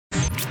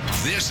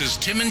This is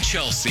Tim and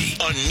Chelsea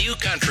on New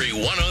Country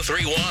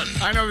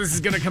 103.1. I know this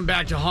is going to come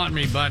back to haunt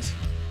me, but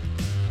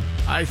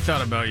I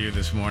thought about you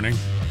this morning.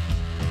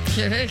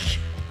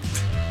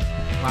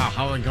 Wow,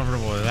 how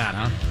uncomfortable is that,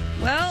 huh?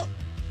 Well,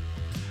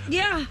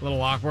 yeah. A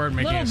little awkward, A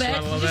making little you bit. sweat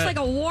a little Just bit. like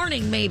a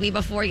warning, maybe,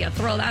 before you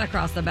throw that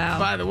across the bow.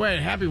 By the way,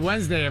 happy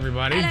Wednesday,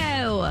 everybody.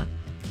 Hello.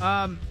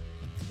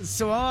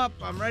 So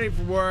I'm ready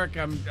for work.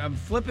 I'm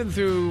flipping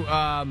through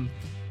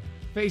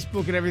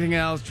Facebook and everything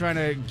else, trying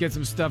to get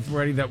some stuff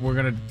ready that we're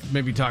going to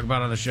maybe talk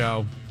about on the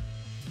show.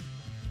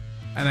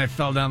 And I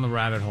fell down the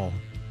rabbit hole.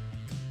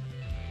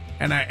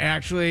 And I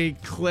actually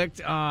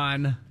clicked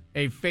on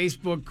a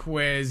Facebook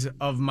quiz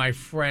of my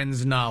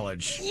friend's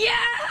knowledge.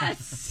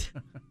 Yes!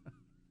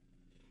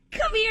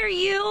 Come here,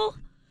 you.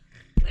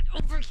 Get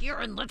over here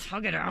and let's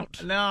hug it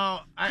out.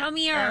 No. Come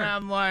here. And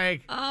I'm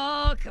like...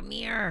 Oh, come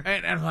here.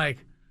 And I'm like,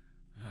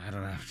 I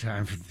don't have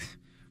time for this.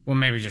 Well,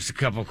 maybe just a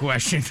couple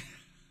questions.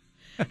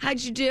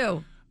 How'd you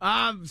do?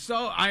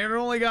 So I had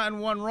only gotten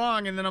one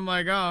wrong, and then I'm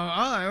like,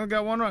 I only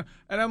got one wrong.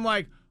 And I'm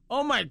like,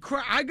 oh my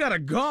crap, I gotta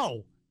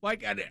go.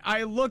 Like,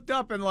 I looked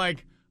up and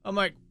I'm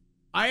like,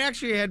 I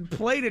actually had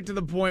played it to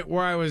the point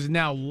where I was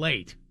now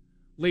late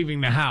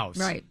leaving the house.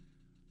 Right.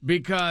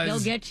 Because they'll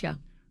get you.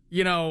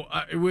 You know,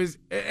 it was,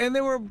 and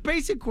they were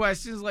basic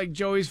questions like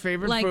Joey's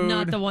favorite like food.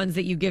 Not the ones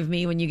that you give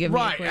me when you give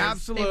me a quiz. Right,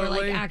 absolutely. They were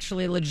like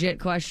actually legit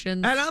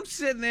questions. And I'm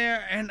sitting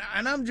there, and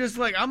I'm just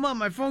like, I'm on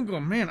my phone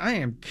going, man, I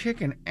am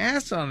kicking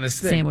ass on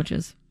this thing.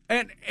 Sandwiches.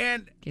 And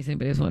in case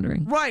anybody was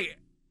wondering. Right.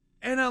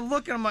 And I'm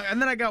looking, I'm like,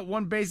 and then I got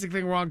one basic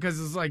thing wrong because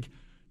it's like,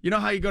 you know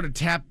how you go to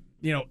tap,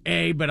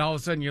 A, but all of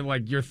a sudden you're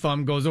like, your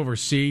thumb goes over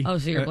C. Oh,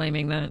 so you're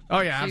blaming that? Oh,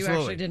 yeah, so absolutely. You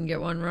actually didn't get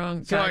one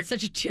wrong. So God, it's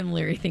such a Tim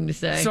Leary thing to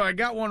say. So I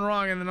got one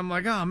wrong, and then I'm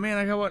like, oh man,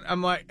 I got one.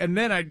 I'm like, and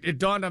then it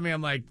dawned on me,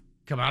 I'm like,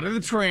 come out of the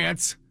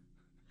trance.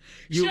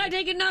 Should I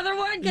take another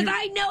one? Because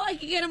I know I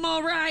can get them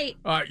all right.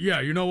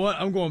 Yeah, you know what?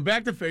 I'm going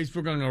back to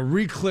Facebook. I'm going to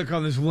re-click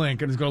on this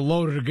link, and it's going to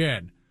load it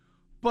again.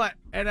 But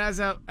and as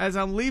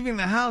I'm leaving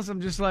the house,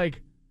 I'm just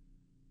like,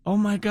 oh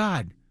my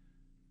God,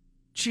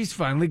 she's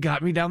finally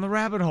got me down the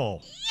rabbit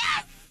hole.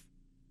 Yes!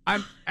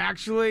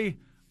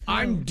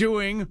 I'm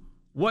doing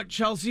what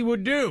Chelsea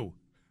would do.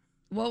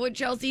 What would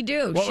Chelsea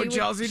do? What would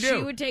Chelsea do?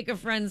 She would take a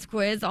friend's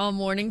quiz all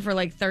morning for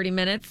like 30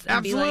 minutes. And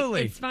Absolutely. Be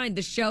like, it's fine.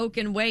 The show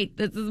can wait.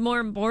 This is more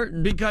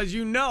important. Because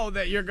you know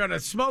that you're going to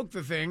smoke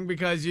the thing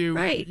because you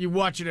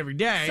watch it every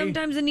day.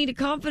 Sometimes I need a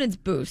confidence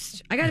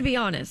boost. I got to be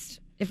honest.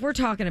 If we're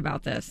talking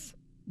about this,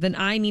 then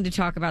I need to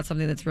talk about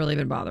something that's really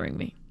been bothering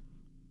me.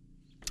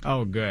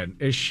 Oh, good.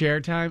 Is share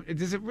time?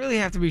 Does it really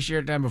have to be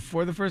share time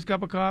before the first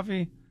cup of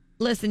coffee?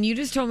 Listen, you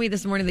just told me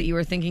this morning that you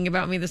were thinking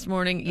about me this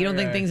morning. You don't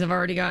think things have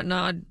already gotten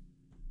odd?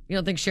 You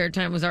don't think shared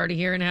time was already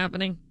here and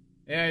happening?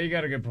 Yeah, you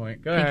got a good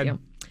point. Go ahead. Thank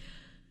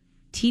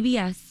you.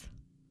 TBS.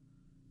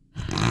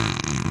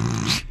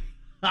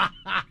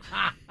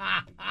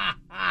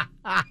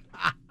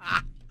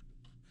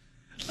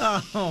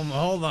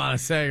 Hold on a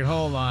second.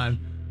 Hold on.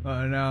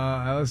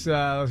 No,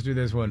 let's do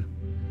this one.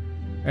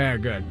 Yeah,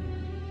 good.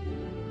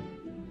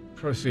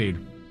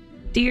 Proceed.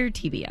 Dear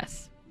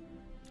TBS.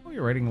 Oh,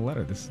 you're writing a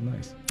letter. This is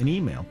nice. An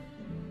email.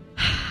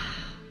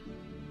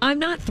 I'm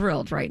not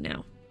thrilled right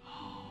now.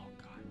 Oh,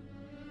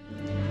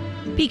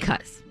 God.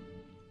 Because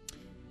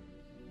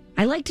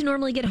I like to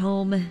normally get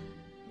home,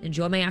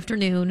 enjoy my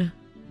afternoon.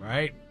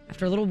 Right.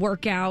 After a little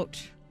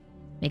workout,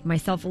 make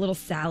myself a little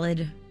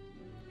salad.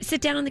 I sit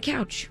down on the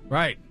couch.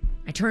 Right.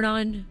 I turn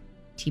on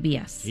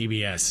TBS.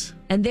 TBS.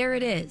 And there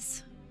it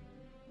is.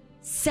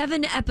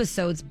 7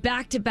 episodes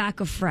back to back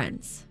of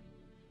Friends.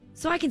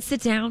 So I can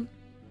sit down.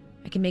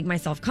 I can make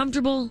myself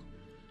comfortable.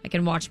 I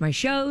can watch my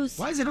shows.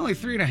 Why is it only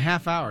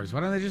 3.5 hours? Why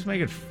don't they just make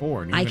it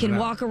 4? I can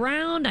walk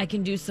around. I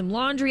can do some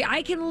laundry.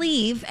 I can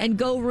leave and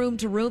go room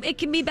to room. It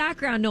can be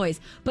background noise.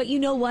 But you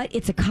know what?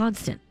 It's a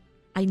constant.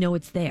 I know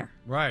it's there.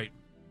 Right.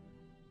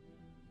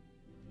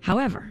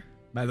 However.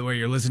 By the way,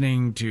 you're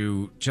listening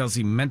to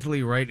Chelsea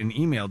mentally write an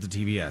email to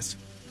TBS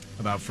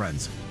about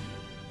Friends.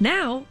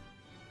 Now,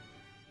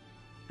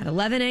 at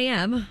 11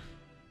 a.m.,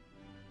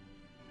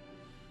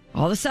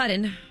 all of a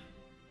sudden,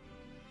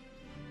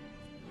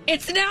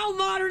 it's now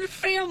Modern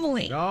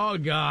Family. Oh,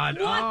 God.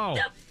 What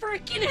the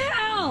freaking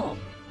hell?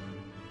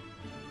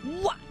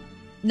 What?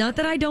 Not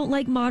that I don't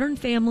like Modern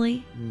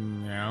Family.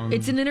 Yeah.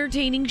 It's an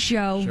entertaining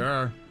show.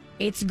 Sure.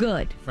 It's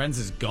good. Friends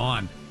is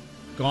gone.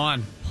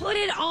 Gone. Put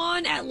it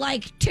on at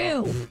like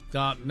 2.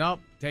 Nope.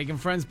 Taking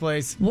Friends'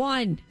 place.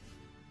 1.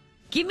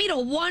 Give me to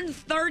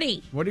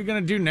 1:30. What are you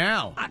going to do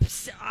now?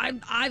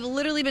 I've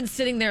literally been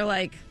sitting there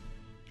like,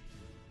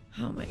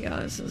 oh my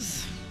God, this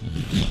is...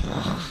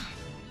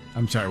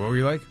 I'm sorry, what were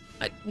you like?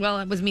 Well,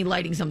 it was me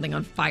lighting something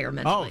on fire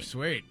mentally. Oh,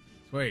 sweet.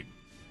 Sweet.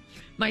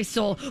 My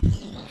soul...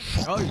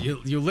 Oh,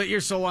 you lit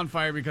your soul on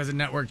fire because of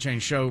network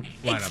change show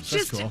lineups. It's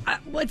just,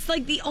 that's cool. It's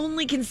like the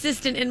only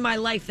consistent in my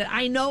life that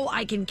I know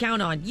I can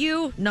count on.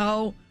 You?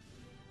 No.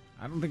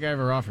 I don't think I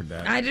ever offered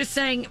that. I'm just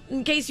saying,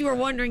 in case you were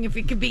wondering if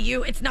it could be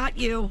you, it's not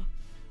you.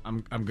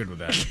 I'm good with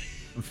that.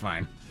 I'm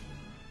fine.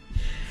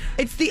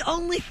 It's the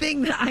only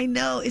thing that I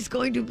know is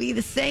going to be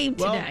the same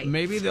today. Well,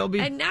 maybe they'll be...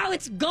 And now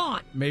it's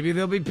gone. Maybe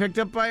they'll be picked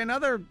up by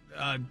another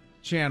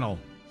channel.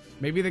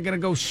 Maybe they're going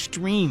to go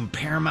stream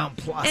Paramount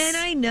Plus. And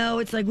I know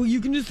it's like, well,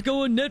 you can just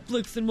go on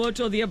Netflix and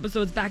watch all the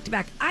episodes back to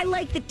back. I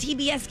like that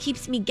TBS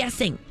keeps me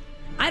guessing.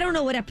 I don't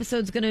know what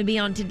episode's going to be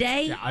on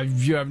today. Yeah,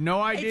 you have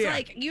no idea. It's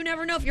like, you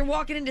never know if you're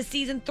walking into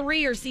season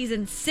 3 or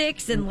season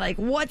 6 and like,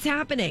 what's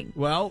happening?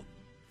 Well,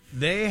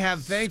 they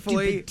have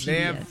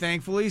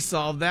thankfully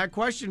solved that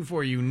question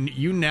for you.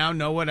 You now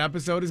know what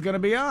episode is going to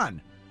be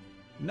on.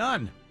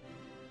 None.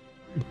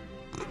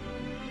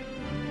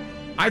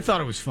 I thought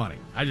it was funny.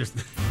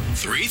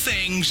 3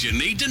 things you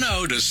need to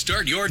know to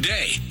start your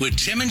day with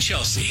Tim and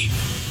Chelsea.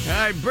 All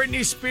right,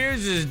 Britney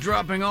Spears is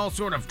dropping all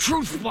sort of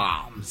truth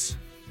bombs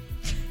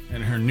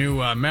in her new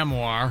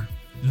memoir,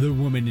 The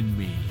Woman in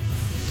Me.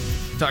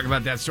 Talk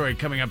about that story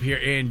coming up here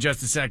in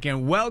just a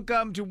second.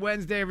 Welcome to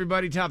Wednesday,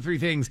 everybody. Top 3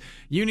 things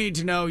you need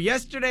to know.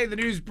 Yesterday, the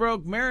news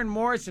broke. Maren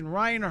Morris and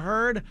Ryan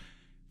Hurd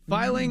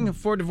filing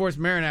for divorce.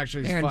 Maren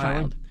actually is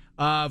filing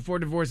for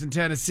divorce in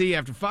Tennessee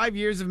after 5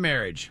 years of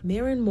marriage.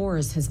 Maren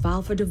Morris has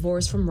filed for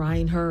divorce from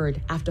Ryan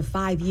Hurd after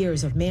 5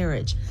 years of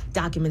marriage.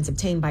 Documents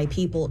obtained by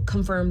People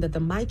confirm that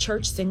the My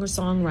Church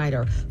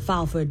singer-songwriter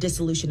filed for a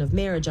dissolution of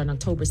marriage on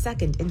October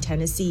 2nd in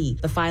Tennessee.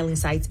 The filing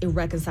cites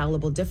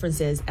irreconcilable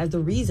differences as the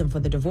reason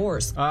for the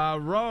divorce.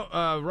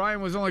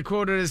 Ryan was only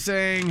quoted as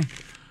saying,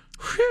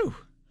 "Whew."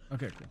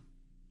 Okay, cool.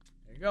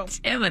 There you go.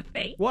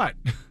 Timothy. What?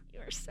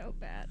 You are so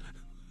bad.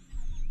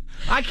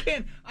 I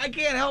can't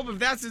help if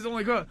that's his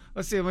only quote.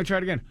 Let's see. Let me try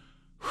it again.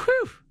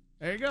 Whew.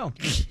 There you go.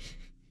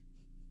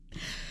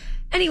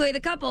 Anyway,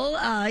 the couple,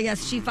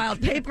 yes, she filed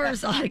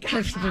papers. I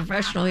gotta be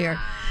professional here.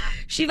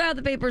 She filed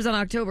the papers on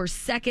October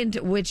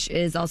 2nd, which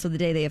is also the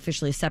day they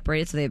officially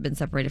separated. So they've been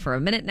separated for a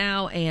minute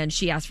now. And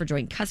she asked for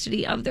joint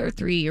custody of their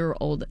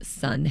 3-year-old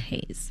son,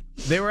 Hayes.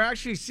 They were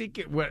actually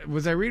seeking,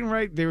 was I reading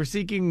right? They were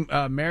seeking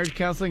marriage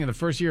counseling in the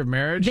first year of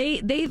marriage?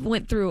 They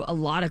went through a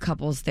lot of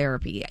couples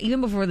therapy, even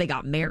before they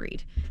got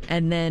married.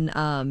 And then,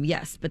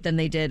 yes, but then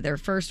they did their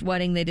first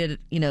wedding. They did,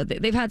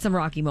 they've had some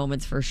rocky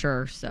moments for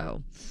sure.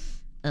 So,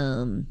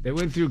 they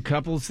went through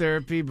couples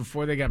therapy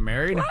before they got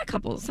married? A lot of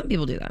couples. Some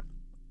people do that.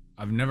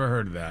 I've never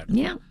heard of that.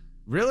 Yeah.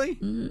 Really?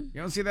 Mm-hmm. You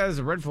don't see that as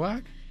a red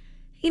flag?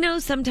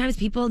 Sometimes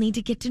people need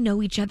to get to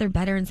know each other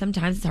better, and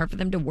sometimes it's hard for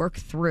them to work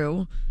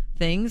through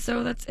things,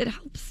 so it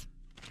helps.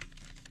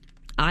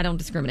 I don't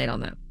discriminate on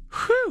that.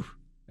 Whew.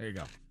 There you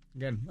go.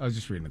 Again, I was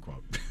just reading the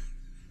quote.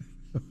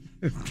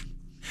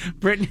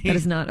 Britney. That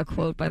is not a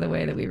quote, by the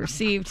way, that we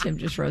received. Tim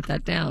just wrote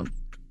that down.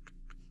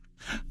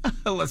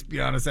 Let's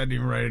be honest, I didn't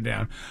even write it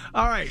down.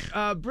 All right,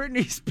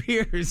 Britney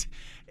Spears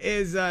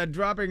is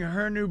dropping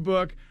her new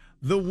book,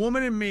 The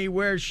Woman in Me,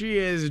 where she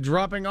is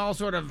dropping all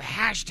sort of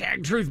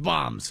hashtag truth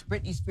bombs.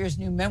 Britney Spears'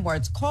 new memoir,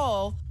 it's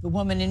called The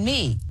Woman in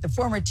Me. The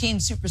former teen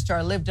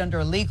superstar lived under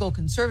a legal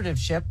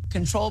conservatorship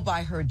controlled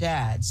by her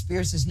dad.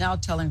 Spears is now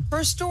telling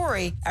her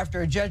story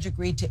after a judge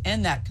agreed to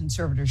end that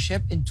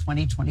conservatorship in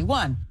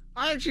 2021.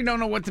 I actually don't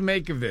know what to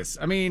make of this.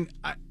 I mean,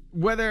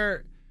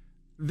 whether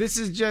this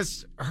is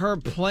just her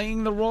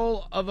playing the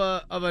role of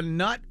a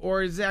nut,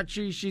 or is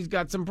actually she's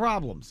got some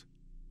problems.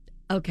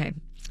 Okay.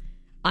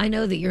 I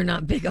know that you're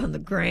not big on the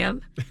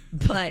gram,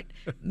 but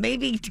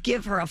maybe to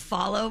give her a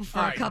follow for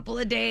a couple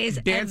of days,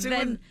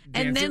 and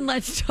then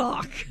let's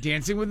talk.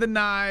 Dancing with the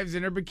knives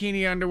in her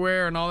bikini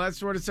underwear and all that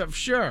sort of stuff.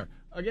 Sure.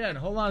 Again,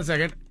 hold on a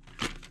second.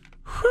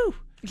 Whew.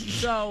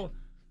 So,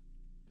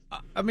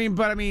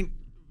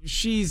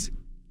 she's...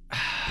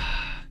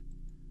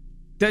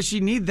 Does she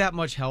need that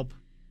much help?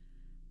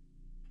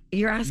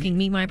 You're asking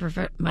me my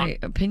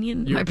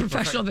opinion? My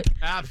professional opinion.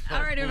 Absolutely.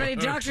 All right, everybody.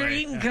 Dr.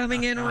 Eaton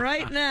coming in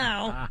right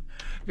now.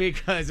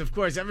 Because, of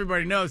course,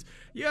 everybody knows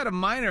you had a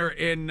minor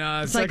in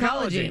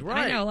psychology.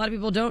 Right. I know. A lot of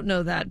people don't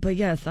know that. But,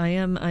 yes, I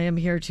am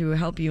here to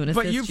help you and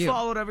assist you. But you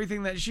followed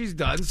everything that she's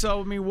done.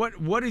 So, I mean,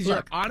 what is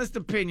your honest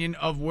opinion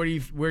of where you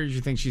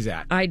think she's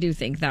at? I do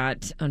think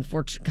that,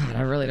 unfortunately, God,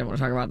 I really don't want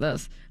to talk about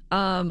this.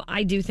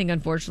 I do think,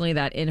 unfortunately,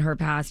 that in her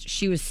past,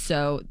 she was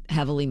so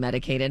heavily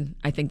medicated.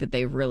 I think that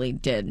they really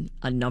did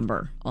a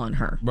number on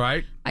her.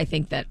 Right. I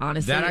think that,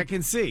 honestly, that I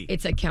can see.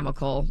 It's a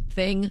chemical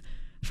thing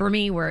for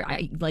me where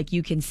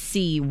you can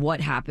see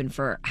what happened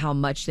for how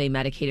much they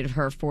medicated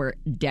her for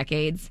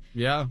decades.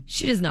 Yeah.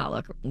 She does not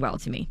look well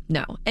to me.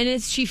 No. And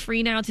is she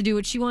free now to do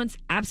what she wants?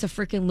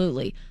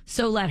 Abso-freaking-lutely.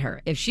 So let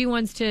her. If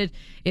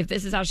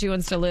this is how she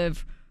wants to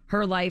live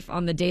her life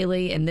on the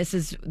daily, and this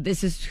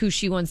is who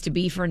she wants to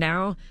be for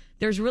now,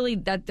 there's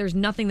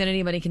nothing that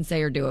anybody can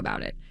say or do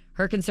about it.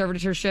 Her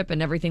conservatorship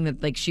and everything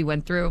that she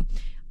went through,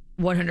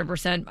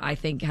 100%, I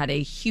think had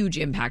a huge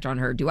impact on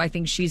her. Do I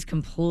think she's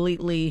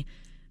completely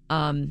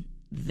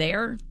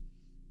there?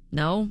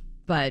 No,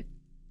 but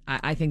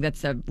I think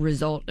that's a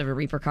result of a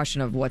repercussion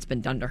of what's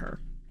been done to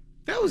her.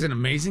 That was an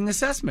amazing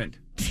assessment.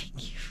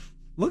 Thank you.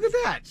 Look at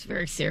that. It's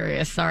very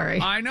serious. Sorry.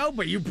 I know,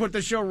 but you put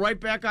the show right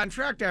back on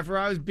track after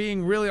I was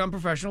being really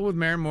unprofessional with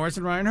Maren Morris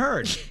and Ryan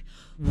Hurd.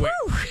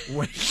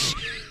 Wait.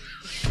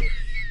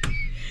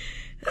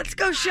 Let's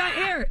go shine.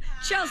 Here,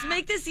 Chelsea,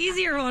 make this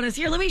easier on us.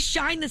 Here, let me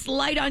shine this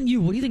light on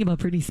you. What do you think about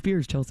Britney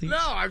Spears, Chelsea? No,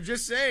 I'm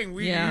just saying.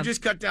 You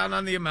just cut down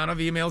on the amount of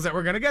emails that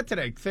we're going to get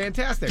today.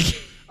 Fantastic.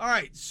 All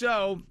right,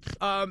 so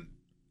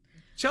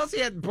Chelsea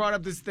had brought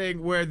up this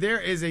thing where there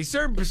is a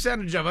certain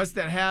percentage of us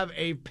that have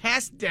a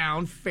passed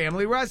down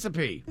family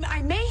recipe.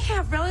 I may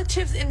have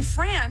relatives in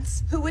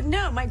France who would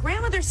know. My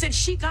grandmother said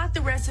she got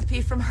the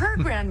recipe from her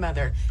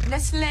grandmother,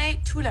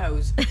 Nestlé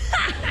Toulouse.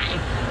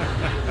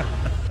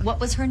 What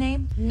was her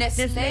name?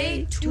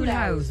 Nestlé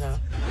Toulouse.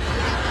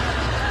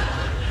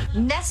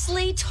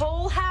 Nestle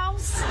Toll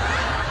House?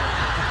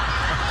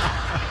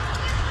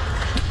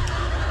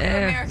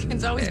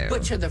 Americans always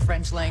butcher the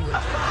French language.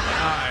 All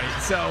right,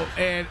 so,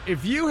 and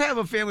if you have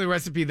a family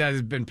recipe that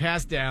has been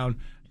passed down,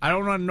 I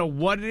don't want to know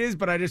what it is,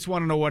 but I just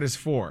want to know what it's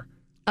for.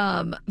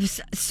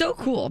 So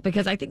cool,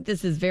 because I think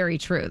this is very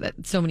true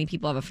that so many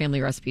people have a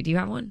family recipe. Do you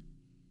have one?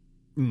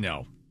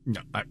 No,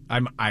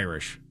 I'm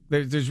Irish.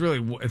 There's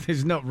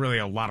not really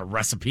a lot of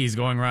recipes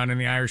going around in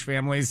the Irish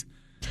families.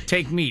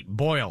 Take meat,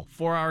 boil.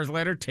 4 hours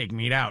later, take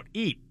meat out,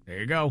 eat. There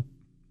you go.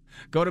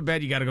 Go to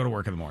bed. You got to go to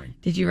work in the morning.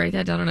 Did you write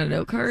that down on a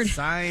note card?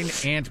 Sign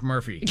Aunt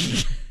Murphy.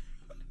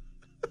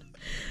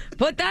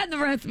 Put that in the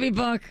recipe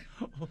book.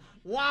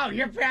 Wow,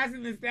 you're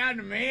passing this down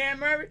to me, Aunt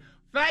Murphy?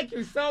 Thank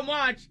you so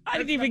much.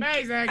 Amazing.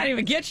 I didn't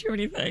even get you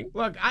anything.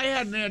 Look, I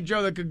had an Aunt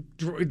Joe that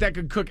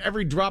could cook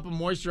every drop of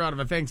moisture out of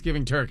a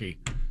Thanksgiving turkey.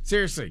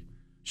 Seriously.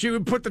 She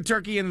would put the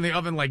turkey in the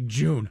oven like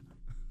June.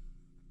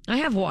 I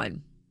have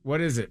one.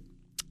 What is it?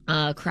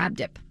 Crab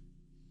dip.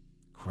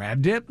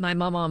 Crab dip? My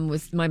mom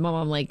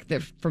like they're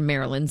from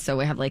Maryland, so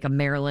we have like a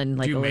Maryland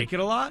like. Do you make it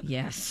a lot?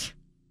 Yes.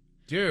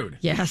 Dude.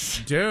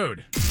 Yes.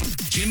 Dude.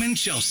 Tim and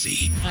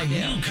Chelsea. I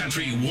do. New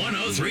Country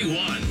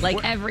 103.1.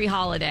 Like every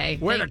holiday.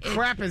 Where the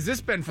crap has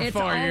this been for 4 years?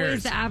 It's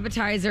always the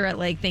appetizer at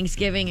like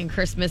Thanksgiving and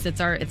Christmas.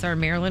 It's our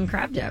Maryland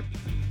crab dip.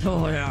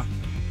 Oh yeah.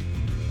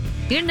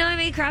 You didn't know I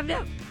made crab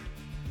dip?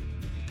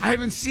 I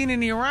haven't seen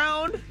any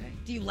around.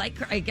 Do you like?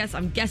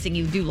 I'm guessing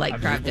you do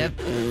like crab dip.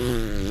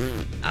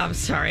 I'm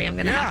sorry. I'm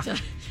gonna have to.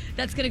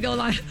 That's gonna go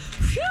long.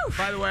 Whew.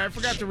 By the way, I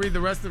forgot to read the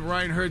rest of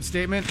Ryan Hurd's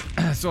statement,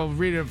 so I'll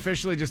read it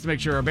officially just to make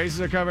sure our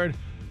bases are covered.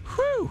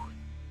 Whew.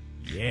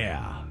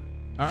 Yeah.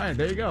 All right,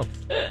 there you go.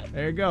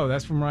 There you go.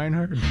 That's from Ryan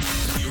Hurd.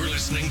 You're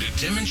listening to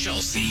Tim and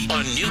Chelsea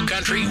on New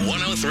Country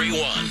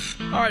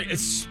 103.1. All right,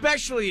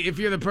 especially if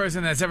you're the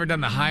person that's ever done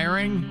the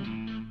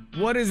hiring,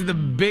 what is the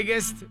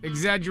biggest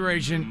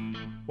exaggeration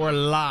or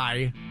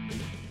lie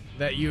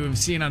that you have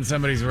seen on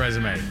somebody's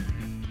resume?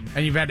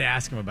 And you've had to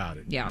ask them about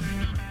it. Yeah.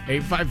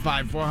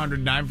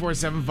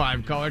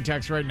 855-400-9475. Call or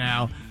text right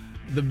now.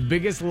 The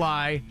biggest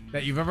lie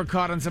that you've ever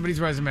caught on somebody's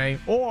resume,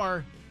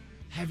 or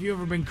have you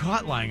ever been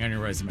caught lying on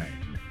your resume?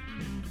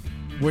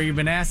 Where you've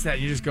been asked that,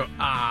 and you just go,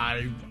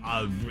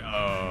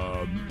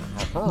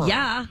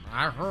 yeah,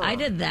 I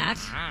did that.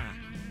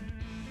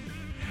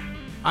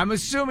 I'm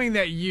assuming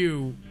that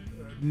you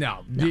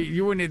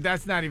wouldn't.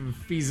 That's not even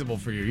feasible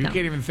for you. You can't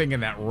even think in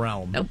that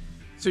realm. Nope.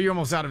 So you're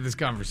almost out of this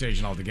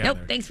conversation altogether.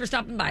 Nope. Thanks for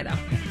stopping by, though.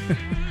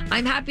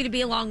 I'm happy to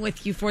be along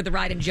with you for the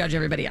ride and judge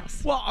everybody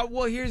else.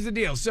 Well, here's the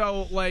deal.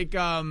 So, like,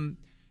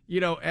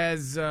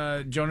 as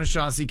Jonas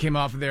Shaughnessy came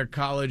off of their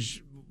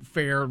college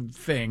fair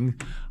thing,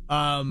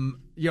 I'm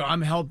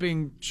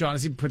helping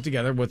Shaughnessy put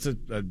together what's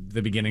the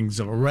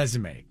beginnings of a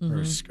resume,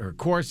 her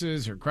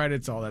courses, her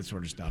credits, all that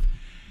sort of stuff.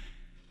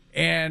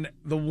 And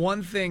the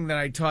one thing that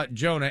I taught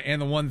Jonah,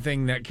 and the one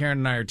thing that Karen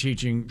and I are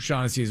teaching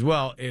Shaughnessy as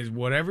well, is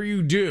whatever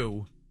you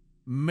do,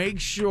 make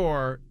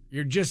sure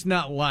you're just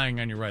not lying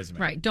on your resume.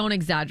 Right. Don't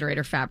exaggerate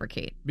or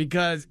fabricate.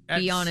 Because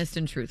be honest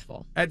and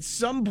truthful. At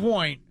some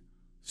point,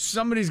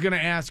 somebody's going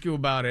to ask you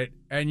about it,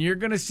 and you're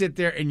going to sit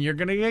there and you're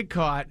going to get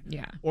caught.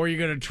 Yeah. Or you're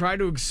going to try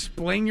to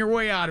explain your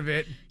way out of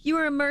it. You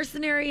were a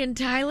mercenary in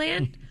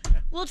Thailand?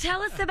 Well,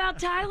 tell us about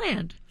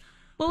Thailand.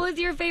 What was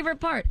your favorite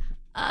part?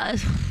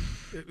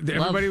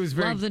 Everybody was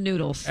very love the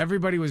noodles.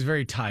 Everybody was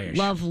very Thai-ish.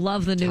 Love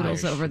the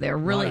noodles Thai-ish. over there.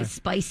 Really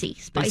spicy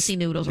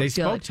noodles. They are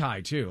spoke good. Thai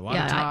too. A lot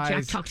of Thais.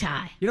 Jack talk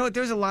Thai. You know what?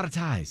 There's a lot of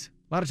Thais.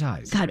 A lot of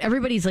Thais. God,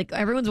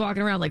 everyone's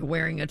walking around like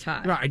wearing a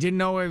tie. Right, I didn't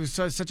know it was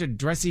such a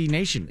dressy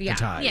nation. Yeah, the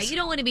Thais. yeah. You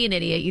don't want to be an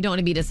idiot. You don't want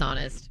to be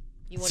dishonest.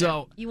 You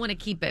want to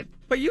keep it.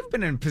 But you've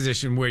been in a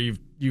position where you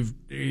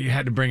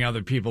had to bring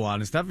other people on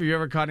and stuff. Have you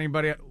ever caught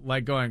anybody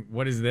like going,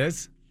 "What is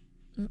this?"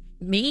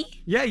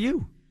 Me? Yeah,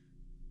 you.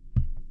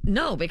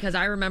 No, because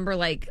I remember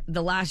like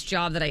the last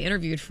job that I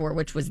interviewed for,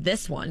 which was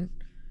this one,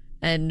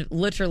 and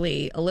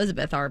literally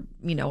Elizabeth, our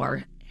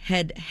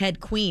head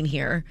queen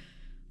here,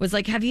 was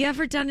like, "Have you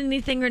ever done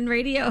anything in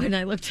radio?" And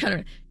I looked at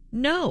her.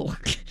 No,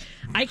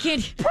 I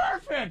can't.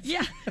 Perfect.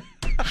 Yeah,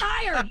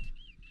 hired.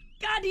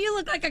 God, you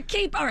look like a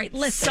cape. All right,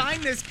 listen.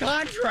 Sign this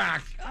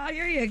contract. Oh,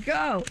 here you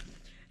go.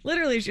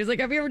 Literally, she was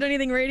like, "Have you ever done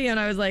anything radio?" And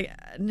I was like,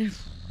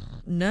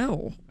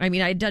 "No." I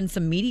mean, I'd done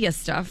some media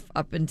stuff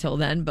up until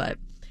then, but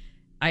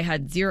I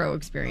had zero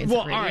experience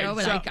with radio. All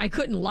right, but I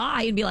couldn't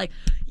lie and be like,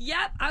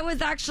 "Yep, I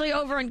was actually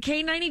over in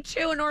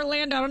K92 in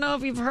Orlando. I don't know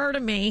if you've heard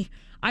of me.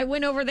 I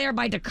went over there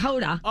by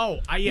Dakota." Oh,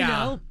 yeah. You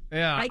know?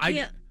 Yeah. I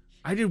can't.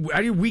 I did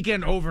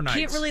weekend overnights.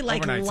 Can't really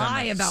overnights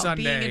lie on a about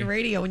Sunday. being in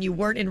radio when you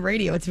weren't in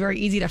radio. It's very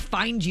easy to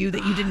find you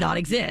that you did not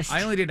exist.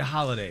 I only did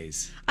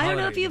holidays. I don't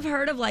know if you've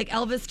heard of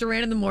Elvis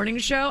Duran in the morning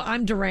show.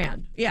 I'm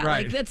Duran. Yeah,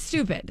 Right. that's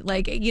stupid.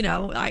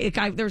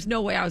 There's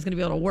no way I was going to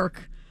be able to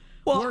work.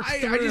 Well, work I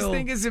through. just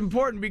think it's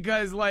important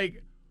because,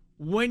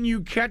 when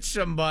you catch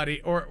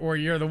somebody or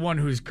you're the one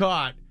who's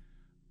caught,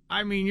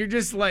 I mean, you're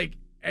just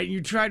and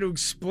you try to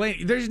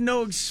explain. There's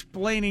no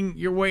explaining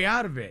your way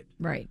out of it.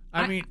 Right.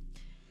 I mean,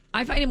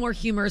 I find it more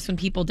humorous when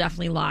people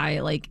definitely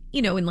lie,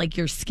 in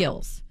your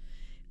skills.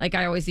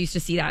 I always used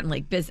to see that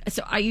in business.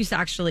 So I used to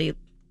actually,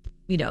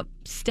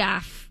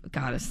 staff.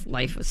 God, this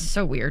life was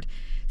so weird.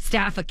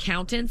 Staff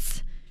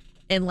accountants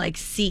and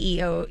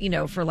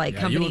CEO, for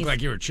companies. You look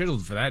like you were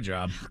chiseled for that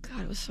job. Oh,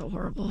 God, it was so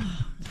horrible.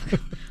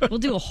 We'll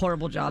do a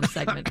horrible job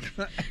segment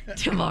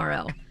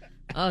tomorrow.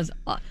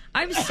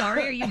 I'm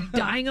sorry. Are you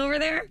dying over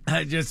there?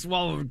 I just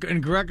swallowed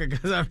incorrectly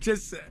because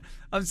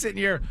I'm sitting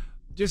here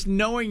just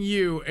knowing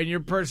you and your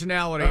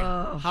personality,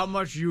 how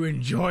much you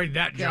enjoyed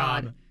that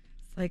job.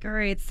 It's all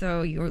right,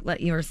 so you're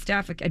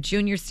a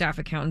junior staff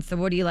accountant. So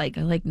what do you like?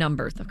 I like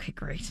numbers. Okay,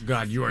 great.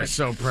 God, you are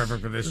so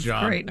perfect for this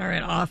job. Great. All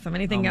right, awesome.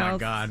 Anything else? Oh, my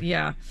God.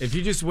 Yeah. If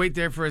you just wait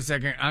there for a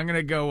second, I'm going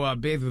to go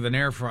bathe with an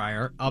air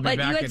fryer. I'll be back in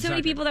a second. But you had so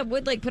many people that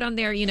would put on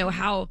there,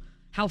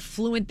 how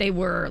fluent they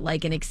were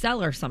in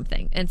Excel or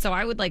something. And so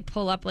I would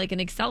pull up an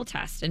Excel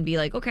test and be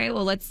okay,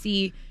 well, let's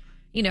see,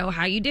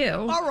 how you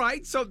do. All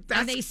right. So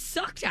that's... And they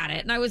sucked at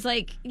it. And I was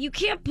you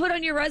can't put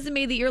on your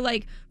resume that you're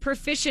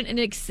proficient in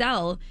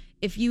Excel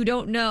if you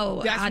don't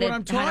know how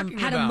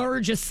to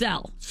merge a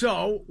cell.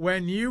 So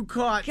when you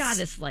caught... God,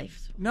 this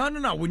life.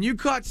 No. When you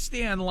caught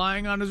Stan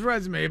lying on his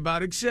resume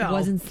about Excel... It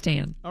wasn't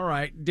Stan. All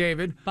right,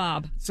 David.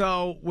 Bob.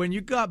 So when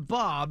you got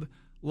Bob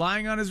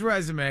lying on his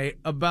resume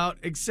about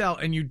Excel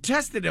and you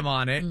tested him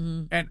on it,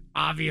 and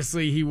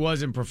obviously he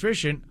wasn't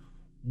proficient,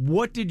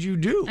 what did you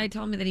do? I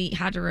told him that he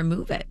had to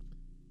remove it.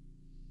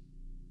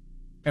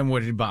 And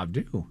what did Bob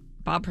do?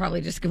 Bob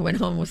probably just went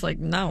home and was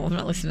no, I'm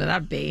not listening to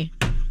that B.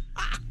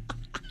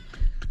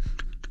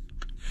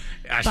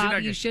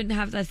 Bob, you shouldn't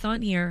have this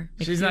on here.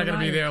 She's not going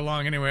to be there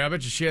long anyway. I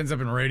bet you she ends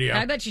up in radio.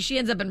 I bet you she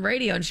ends up in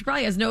radio, and she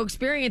probably has no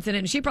experience in it,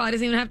 and she probably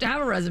doesn't even have to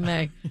have a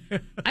resume.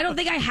 I don't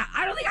think I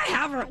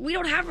have. We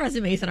don't have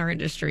resumes in our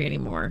industry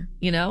anymore.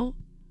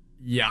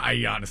 Yeah,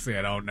 I honestly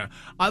don't know.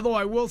 Although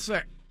I will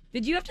say,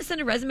 did you have to send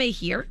a resume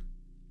here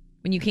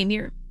when you came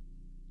here?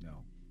 No.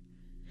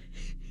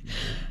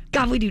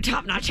 God, we do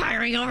top-notch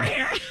hiring over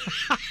here.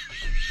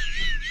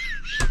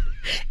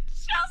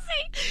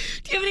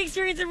 Chelsea, do you have any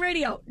experience in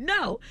radio?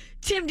 No.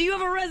 Tim, do you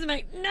have a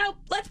resume? Nope.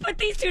 Let's put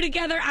these two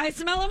together. I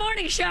smell a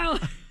morning show.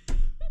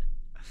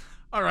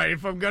 All right,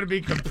 if I'm going to be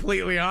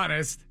completely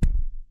honest.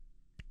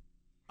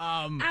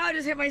 I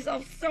just hit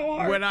myself so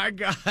hard. When I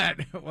got...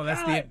 Well,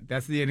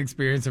 that's the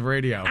inexperience of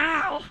radio.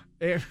 Ow.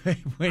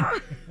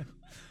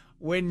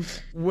 When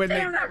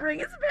Damn, that ring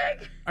is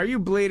big. Are you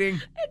bleeding?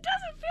 It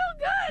doesn't feel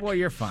good. Well,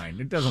 you're fine.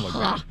 It doesn't look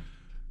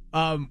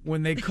bad.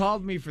 When they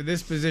called me for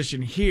this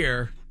position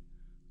here,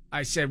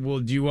 I said, well,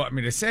 do you want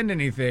me to send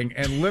anything?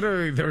 And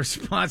literally the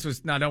response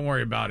was, no, don't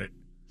worry about it.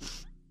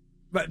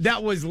 But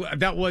that was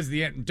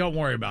the end. Don't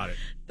worry about it.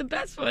 The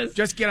best was...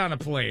 Just get on a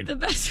plane. The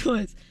best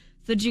was...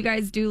 So did you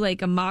guys do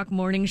a mock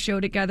morning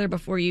show together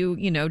before you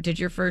did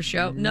your first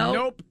show? No.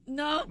 Nope.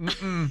 No.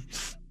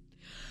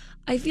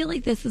 I feel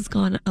like this has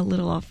gone a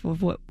little off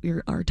of what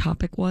our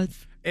topic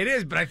was. It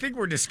is, but I think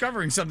we're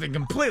discovering something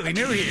completely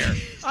new here.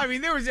 I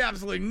mean, there was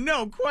absolutely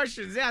no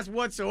questions asked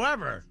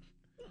whatsoever.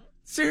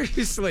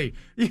 Seriously,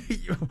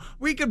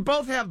 we could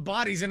both have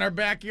bodies in our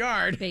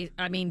backyard.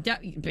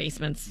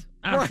 Basements.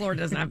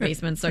 Florida doesn't have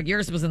basements, so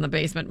yours was in the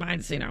basement.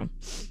 Mine's,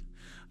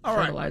 all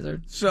fertilizer.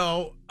 Right.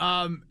 So,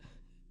 all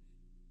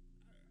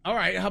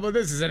right, how about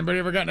this? Has anybody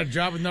ever gotten a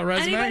job with no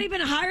resume? Anybody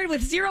been hired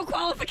with zero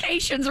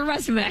qualifications or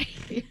resume?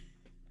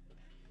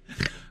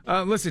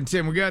 Listen,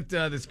 Tim, we got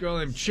this girl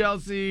named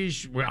Chelsea.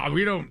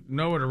 We don't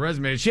know what her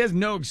resume is. She has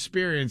no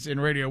experience in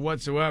radio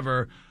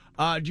whatsoever.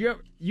 Do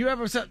you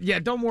ever? Yeah,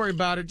 don't worry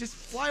about it. Just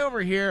fly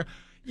over here.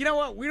 You know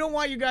what? We don't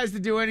want you guys to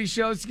do any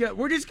shows together.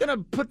 We're just going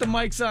to put the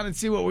mics on and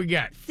see what we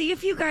get. See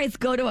if you guys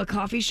go to a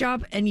coffee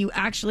shop and you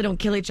actually don't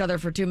kill each other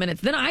for 2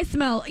 minutes. Then I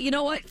smell, you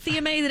know what?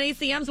 CMAs and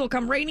ACMs will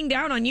come raining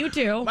down on you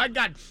two. My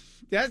God.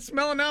 That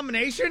smell a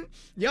nomination?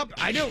 Yep,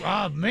 I do.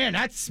 Oh, man,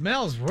 that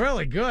smells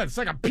really good. It's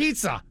like a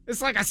pizza.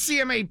 It's like a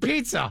CMA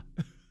pizza.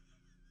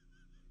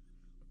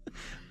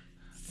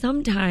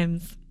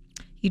 Sometimes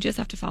you just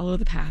have to follow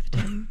the path,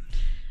 Tim.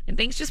 And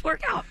things just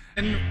work out.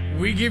 And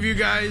we give you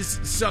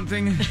guys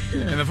something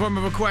in the form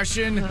of a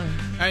question,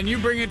 and you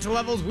bring it to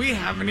levels we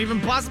haven't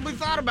even possibly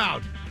thought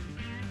about.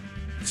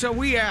 So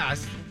we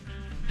asked,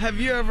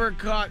 have you ever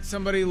caught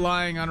somebody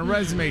lying on a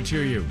resume to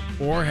you?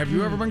 Or have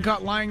you ever been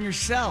caught lying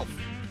yourself?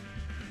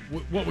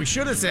 What we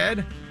should have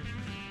said,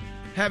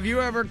 have you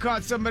ever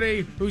caught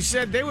somebody who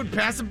said they would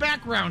pass a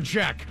background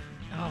check?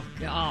 Oh,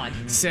 God.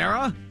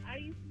 Sarah? I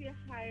used to be a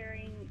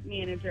hiring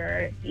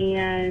manager,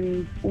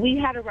 and we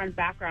had to run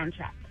background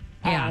checks.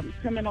 Yeah.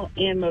 criminal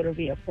and motor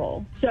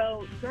vehicle.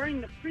 So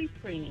during the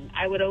pre-screening,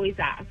 I would always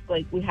ask,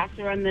 like, we have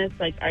to run this.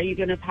 Like, are you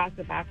going to pass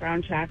a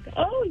background check?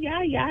 Oh,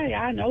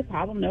 yeah, no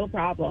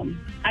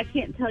problem. I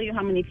can't tell you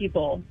how many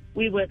people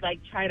we would, like,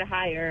 try to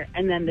hire,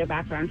 and then their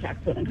background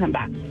checks wouldn't come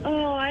back.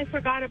 Oh, I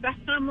forgot about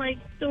it. I'm like,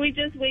 so we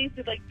just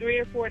wasted, like, 3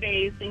 or 4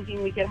 days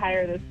thinking we could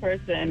hire this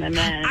person, and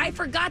then... I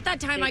forgot that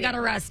time I got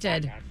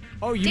arrested.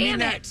 Oh, you Damn mean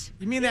that? it.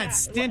 You mean that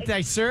stint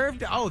I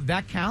served? Oh,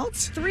 that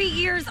counts? 3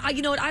 years.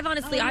 You know what?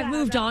 I've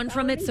moved on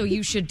from it, so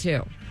you should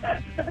too.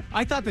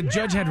 I thought the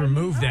judge had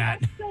removed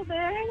that. So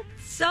bad.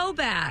 So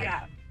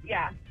bad.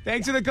 Yeah.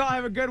 Thanks for the call.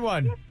 Have a good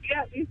one.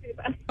 Yeah, you see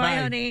that. Bye,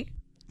 honey.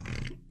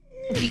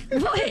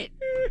 What?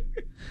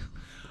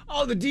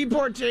 Oh, the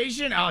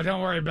deportation? Oh,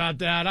 don't worry about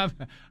that.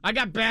 I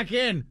got back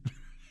in.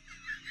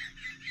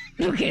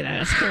 Okay,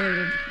 that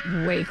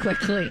escalated way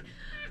quickly.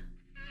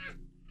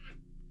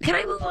 Can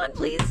I move on,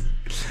 please?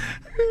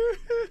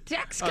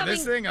 Text coming.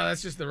 This thing? Oh,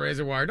 that's just the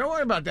razor wire. Don't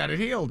worry about that. It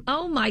healed.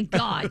 Oh, my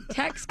God.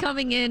 Text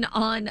coming in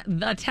on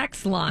the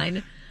text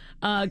line.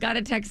 Got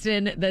a text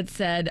in that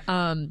said,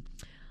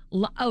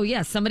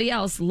 somebody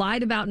else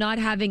lied about not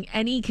having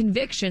any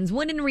convictions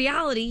when in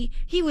reality,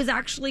 he was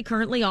actually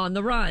currently on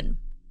the run.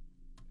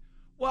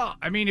 Well,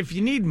 I mean, if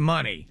you need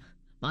money...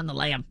 On the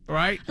lam.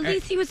 Right? At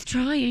least he was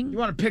trying. You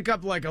want to pick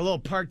up like a little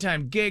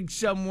part-time gig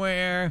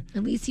somewhere.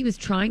 At least he was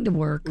trying to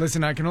work.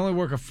 Listen, I can only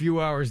work a few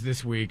hours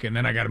this week, and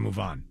then I got to move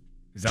on.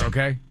 Is that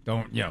okay?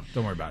 Don't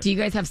worry about it. Do you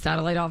guys have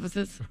satellite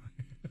offices?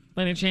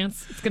 By any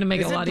chance? It's going to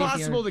make it a lot easier. Is it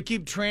possible to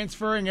keep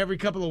transferring every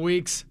couple of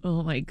weeks?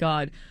 Oh, my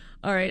God.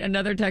 All right,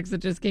 another text that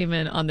just came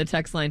in on the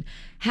text line.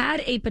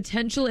 Had a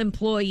potential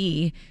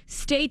employee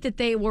state that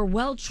they were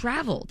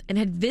well-traveled and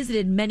had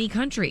visited many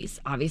countries.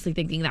 Obviously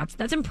thinking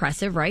that's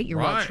impressive, right? You're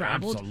right,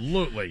 well-traveled.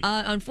 Absolutely.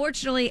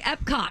 Unfortunately,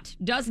 Epcot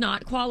does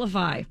not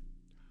qualify.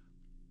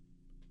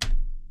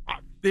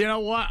 You know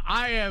what?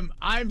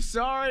 I'm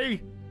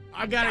sorry.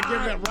 I got to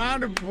give it a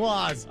round of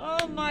applause.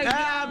 Oh, my God.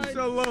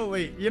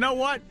 Absolutely. You know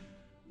what?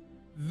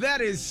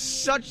 That is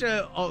such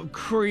a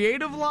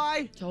creative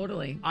lie.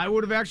 Totally. I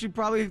would have actually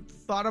probably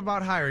thought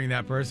about hiring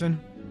that person.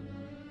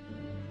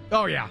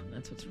 Oh, yeah.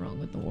 That's what's wrong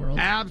with the world.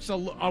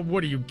 Absolutely.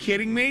 What, are you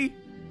kidding me?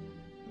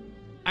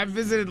 I've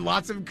visited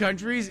lots of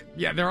countries.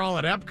 Yeah, they're all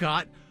at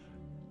Epcot.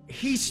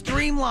 He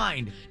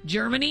streamlined.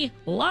 Germany,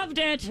 loved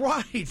it.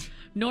 Right.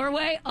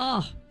 Norway,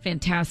 oh,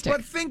 fantastic.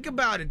 But think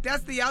about it.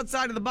 That's the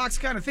outside of the box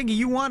kind of thinking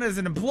you want as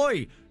an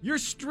employee. You're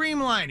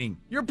streamlining.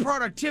 Your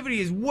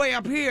productivity is way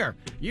up here.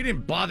 You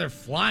didn't bother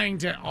flying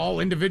to all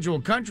individual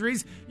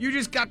countries. You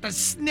just got the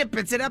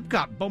snippets at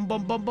Epcot. Bum,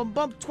 bum, bum, bum,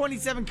 bum.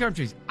 27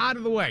 countries. Out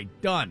of the way.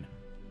 Done.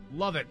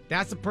 Love it.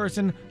 That's a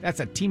person. That's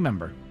a team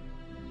member.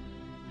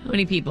 How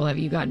many people have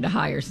you gotten to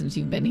hire since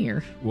you've been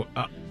here? Well,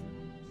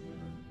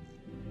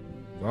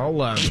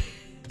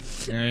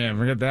 yeah,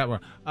 forget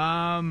that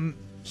one.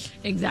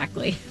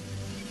 Exactly.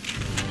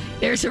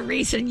 There's a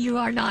reason you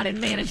are not in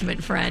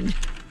management, friend.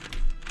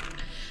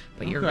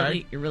 But you're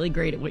really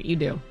great at what you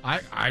do. All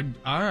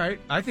right.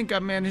 I think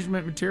I'm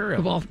management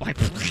material. Well,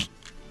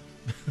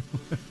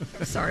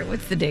 sorry,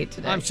 what's the date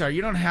today? I'm sorry,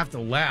 you don't have to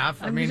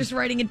laugh. I'm just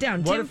writing it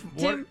down.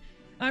 Tim,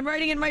 I'm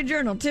writing in my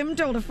journal. Tim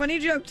told a funny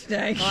joke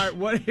today. All right,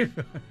 what if...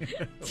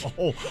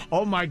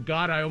 oh my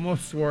God, I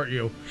almost swore at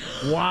you.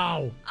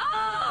 Wow.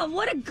 Oh,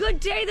 what a good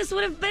day this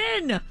would have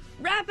been.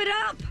 Wrap it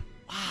up.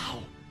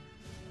 Wow.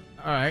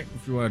 All right,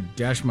 if you want to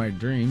dash my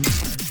dreams.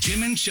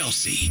 Tim and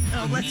Chelsea.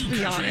 Oh, let's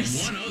be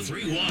honest.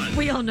 1031.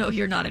 We all know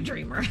you're not a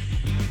dreamer.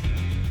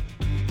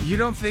 You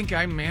don't think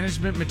I'm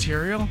management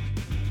material?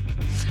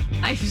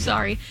 I'm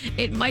sorry.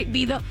 It might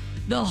be the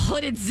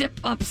hooded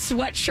zip-up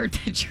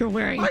sweatshirt that you're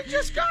wearing. I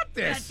just got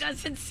this. That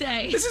doesn't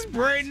say. This is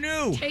brand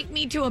new. Take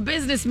me to a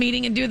business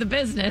meeting and do the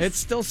business. It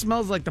still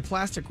smells like the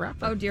plastic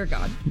wrapper. Oh, dear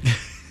God.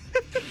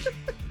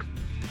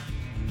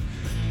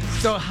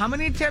 So how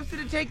many attempts did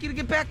it take you to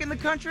get back in the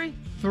country?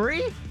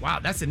 3? Wow,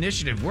 that's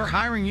initiative. We're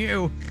hiring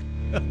you.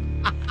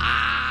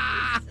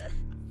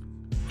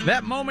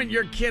 That moment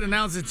your kid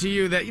announces to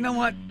you that, you know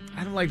what?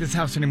 I don't like this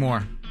house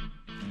anymore.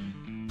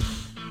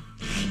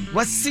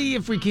 Let's see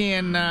if we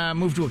can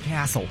move to a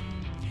castle.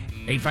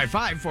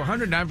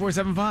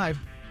 855-400-9475.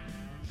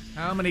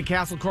 How many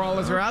castle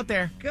crawlers are out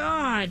there?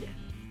 God.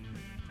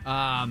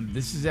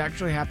 This is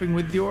actually happening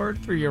with your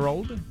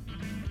 3-year-old.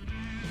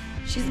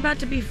 She's about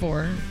to be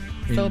 4.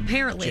 So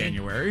apparently,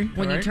 January,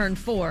 when you turn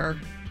 4,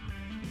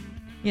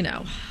 you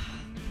know,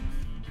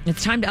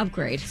 it's time to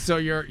upgrade. So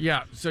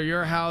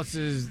your house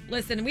is...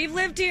 Listen, we've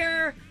lived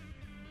here,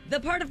 the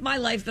part of my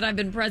life that I've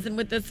been present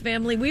with this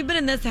family, we've been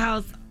in this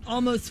house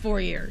almost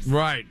 4 years.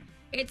 Right.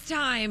 It's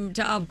time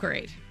to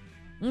upgrade.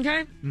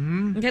 Okay?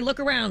 Mm-hmm. Okay, look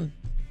around.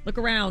 Look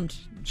around.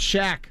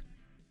 Shack.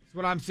 That's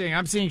what I'm seeing.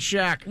 I'm seeing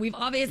shack. We've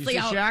obviously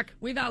shack?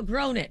 We've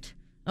outgrown it.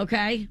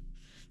 Okay?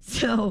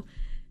 So...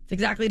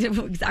 Exactly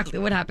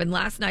what happened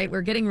last night. We're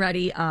getting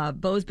ready.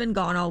 Bo's been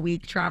gone all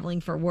week traveling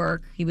for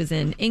work. He was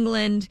in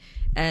England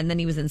and then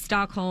he was in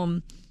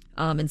Stockholm,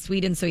 in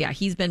Sweden. So yeah,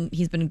 he's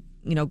been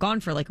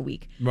gone for like a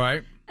week.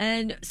 Right.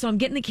 And so I'm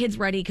getting the kids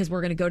ready because we're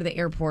going to go to the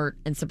airport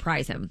and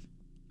surprise him.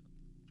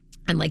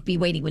 and like be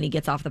waiting when he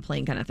gets off the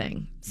plane kind of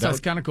thing. So That's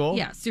kind of cool.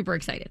 Yeah, super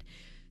excited.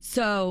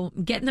 So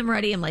getting them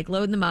ready and like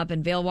loading them up,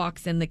 and Vale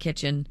walks in the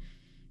kitchen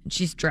and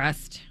she's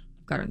dressed.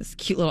 Got her in this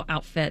cute little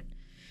outfit.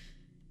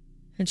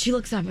 And she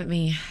looks up at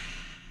me.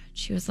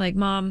 She was like,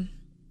 Mom,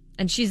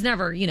 and she's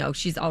never,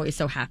 she's always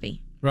so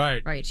happy.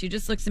 Right. Right. She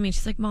just looks at me and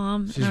she's like,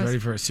 Mom. She's ready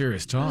for a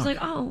serious talk. I was like,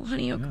 oh,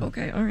 honey,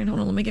 okay. All right, hold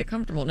on. Let me get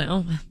comfortable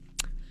now.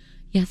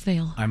 Yes,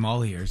 Vale. I'm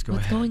all ears. Go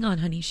What's ahead. going on,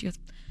 honey? She goes,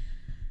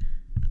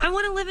 I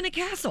want to live in a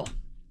castle.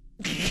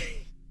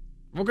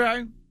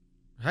 Okay.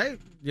 Hey,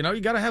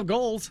 you got to have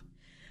goals.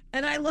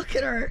 And I look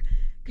at her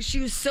because she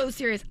was so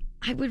serious.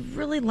 I would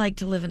really like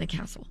to live in a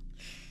castle.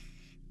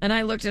 And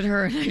I looked at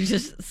her and I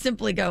just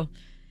simply go,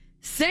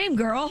 same,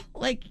 girl.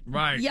 Like,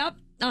 right. Yep.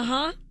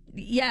 Uh-huh.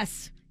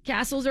 Yes.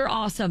 Castles are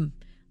awesome.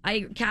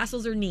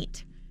 Castles are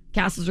neat.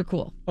 Castles are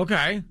cool.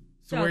 Okay.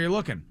 So where are you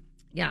looking?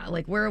 Yeah,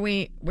 like where are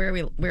we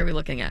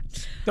looking at?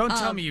 Don't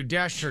tell me you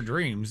dashed her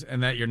dreams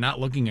and that you're not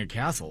looking at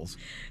castles.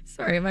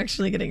 Sorry, I'm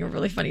actually getting a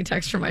really funny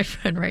text from my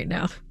friend right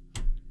now.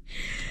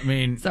 I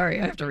mean,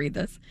 sorry, I have to read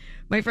this.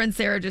 My friend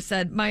Sarah just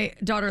said, my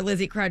daughter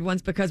Lizzie cried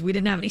once because we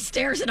didn't have any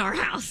stairs in our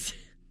house.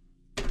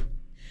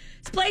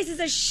 This place is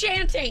a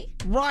shanty.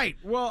 Right.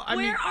 Well,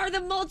 where are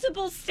the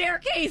multiple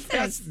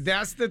staircases?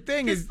 That's the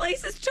thing. This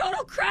place is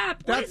total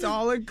crap. That's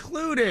all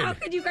included. How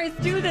could you guys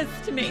do this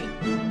to me?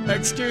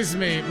 Excuse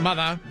me,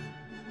 mother.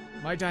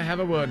 Might I have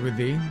a word with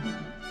thee?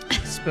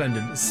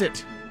 Splendid.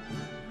 Sit.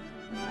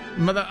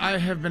 Mother, I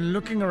have been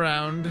looking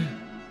around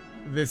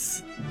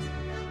this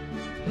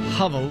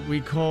hovel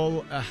we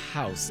call a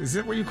house. Is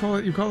it what you call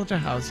it? You call it a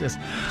house, yes.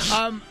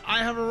 I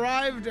have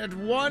arrived at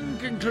one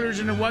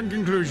conclusion and one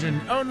conclusion.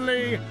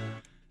 Only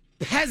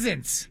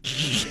peasants.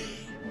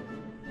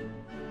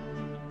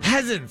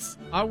 Peasants.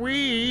 Are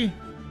we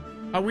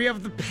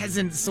of the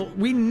peasants? So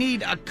we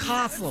need a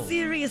castle.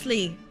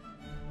 Seriously.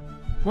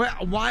 Well,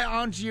 why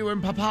aren't you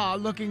and Papa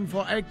looking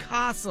for a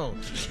castle?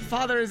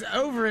 Father is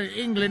over in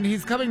England.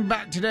 He's coming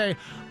back today.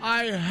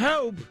 I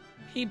hope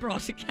he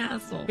brought a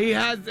castle. He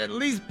has at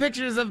least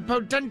pictures of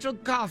potential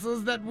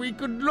castles that we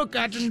could look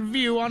at and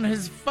view on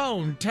his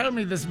phone. Tell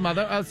me this,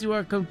 Mother, else you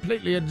are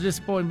completely a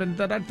disappointment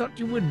that I thought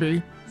you would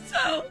be.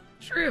 So,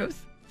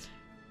 truth.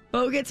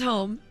 Beau gets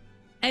home,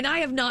 and I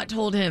have not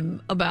told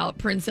him about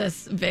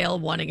Princess Vale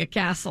wanting a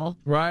castle.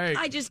 Right.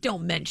 I just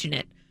don't mention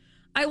it.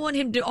 I want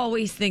him to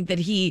always think that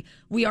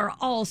we are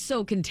all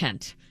so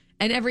content.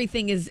 And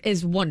everything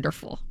is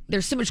wonderful.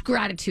 There's so much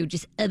gratitude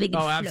just ebbing.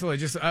 Oh, absolutely.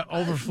 Just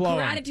overflowing.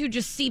 Gratitude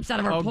just seeps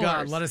out of our pores. Oh,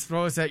 God. Let us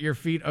throw us at your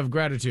feet of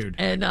gratitude.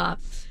 And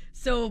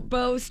so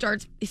Beau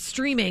starts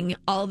streaming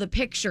all the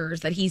pictures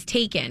that he's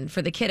taken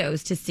for the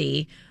kiddos to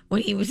see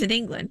when he was in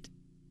England.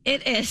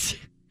 It is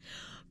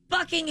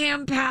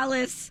Buckingham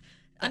Palace,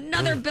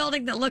 another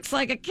building that looks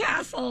like a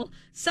castle,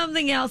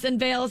 something else. And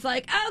Vale's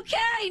like,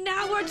 okay,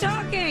 now we're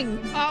talking.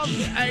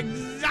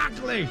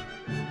 Exactly.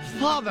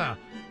 Father.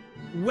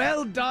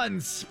 Well done.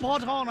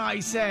 Spot on,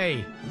 I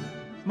say.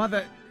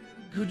 Mother,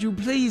 could you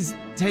please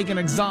take an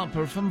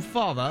example from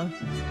Father?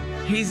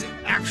 He's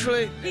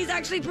actually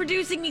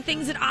producing me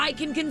things that I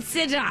can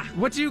consider.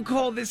 What do you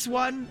call this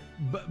one?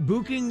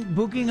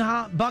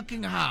 Buckingham.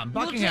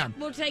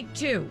 We'll take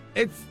two.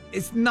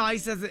 It's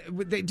nice.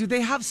 Do they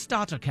have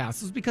starter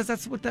castles? Because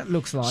that's what that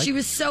looks like. She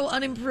was so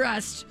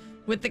unimpressed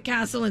with the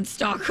castle in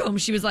Stockholm.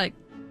 She was like,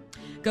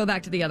 go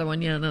back to the other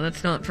one. Yeah, no,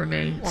 that's not for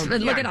me.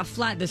 Look at how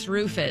flat this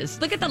roof is.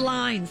 Look at the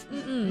lines.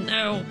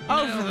 No.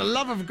 Oh, no. For the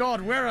love of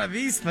God, where are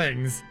these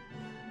things?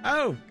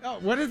 Oh,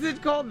 what is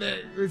it called?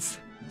 It's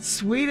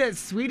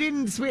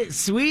Sweden.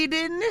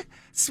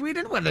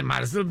 Well, they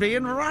might as well be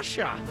in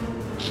Russia.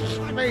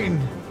 I mean,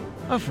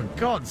 oh, for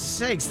God's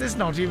sakes, there's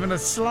not even a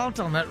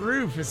slant on that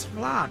roof. It's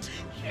flat.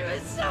 She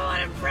was so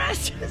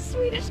unimpressed with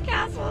Swedish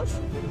castles.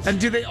 And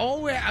do they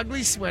all wear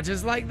ugly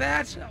sweaters like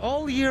that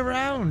all year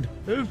round?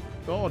 Oh,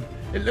 God.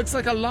 It looks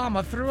like a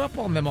llama threw up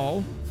on them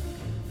all.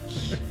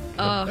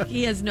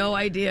 He has no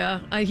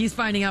idea. He's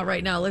finding out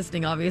right now,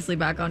 listening, obviously,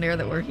 back on air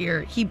that we're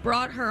here. He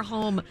brought her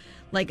home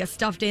like a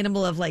stuffed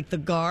animal of, like, the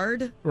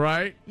guard.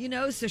 Right.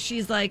 So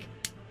she's like,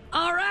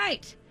 all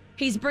right.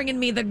 He's bringing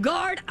me the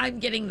guard. I'm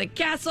getting the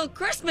castle.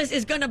 Christmas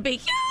is going to be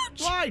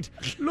huge. Right.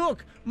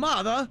 Look,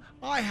 Mother,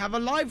 I have a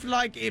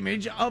lifelike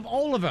image of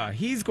Oliver.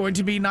 He's going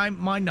to be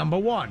my number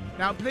one.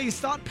 Now, please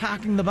start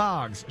packing the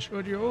bags,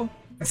 should you?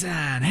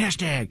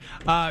 Hashtag.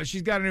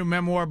 She's got a new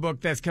memoir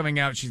book that's coming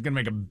out. She's going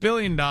to make $1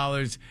 billion.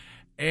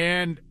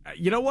 And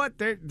you know what?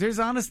 There's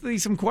honestly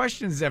some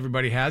questions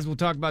everybody has. We'll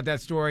talk about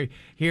that story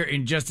here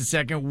in just a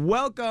second.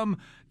 Welcome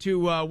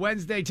to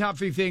Wednesday Top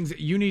 3 Things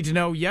You Need to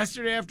Know.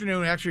 Yesterday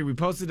afternoon, actually, we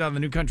posted on the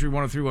New Country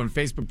 103.1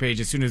 Facebook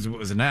page as soon as it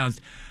was announced.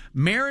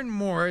 Maren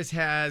Morris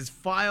has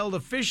filed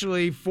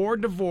officially for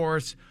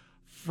divorce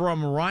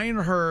from Ryan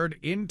Hurd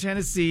in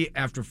Tennessee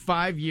after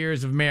 5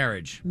 years of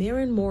marriage.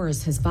 Maren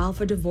Morris has filed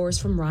for divorce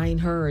from Ryan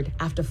Hurd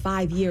after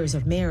 5 years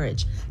of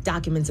marriage.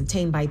 Documents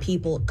obtained by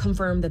People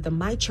confirm that the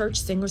My Church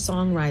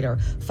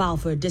singer-songwriter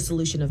filed for a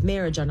dissolution of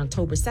marriage on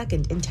October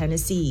 2nd in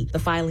Tennessee. The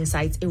filing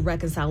cites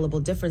irreconcilable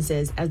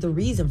differences as the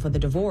reason for the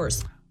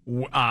divorce.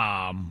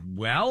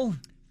 Well,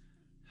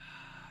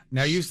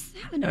 now She's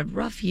having a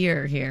rough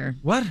year here.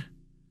 What?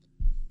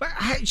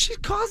 But she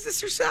caused this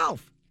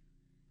herself.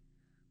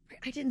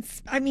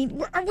 I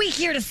mean, are we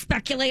here to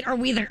speculate? Are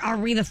we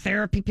the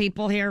therapy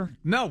people here?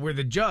 No, we're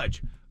the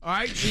judge. All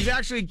right, she's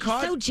actually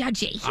caused. So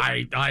judgy.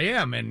 I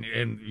am,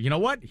 and you know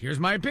what? Here's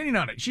my opinion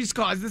on it. She's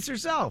caused this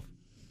herself.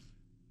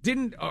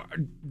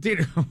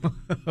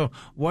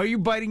 Why are you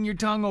biting your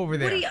tongue over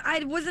there?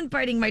 I wasn't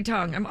biting my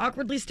tongue. I'm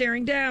awkwardly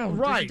staring down.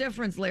 Right. There's a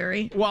difference,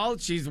 Larry. Well,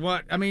 she's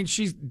what? I mean,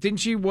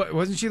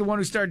 wasn't she the one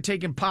who started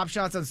taking pop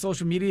shots on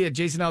social media at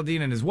Jason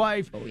Aldean and his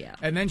wife? Oh, yeah.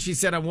 And then she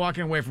said, I'm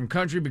walking away from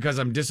country because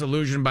I'm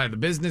disillusioned by the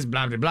business,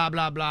 blah, blah, blah,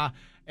 blah, blah.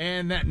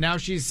 And now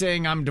she's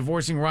saying I'm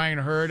divorcing Ryan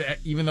Hurd,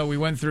 even though we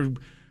went through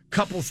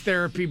couples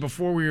therapy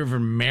before we were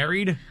even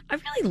married. I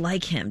really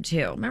like him,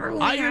 too. Remember when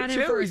we had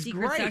him for a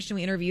secret session?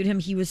 We interviewed him.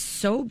 He was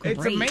so great.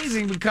 It's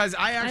amazing because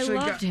I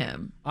loved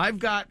him.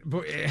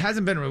 It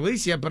hasn't been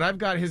released yet, but I've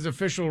got his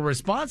official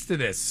response to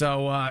this.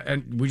 So,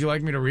 and would you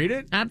like me to read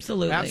it?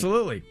 Absolutely.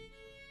 Absolutely.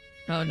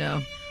 Oh,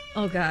 no.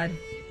 Oh, God.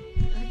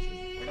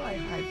 Where do I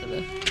hide for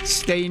this?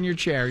 Stay in your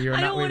chair. You're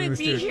not leaving the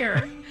studio. I don't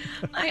want to be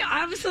here. I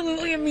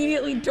absolutely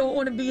immediately don't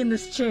want to be in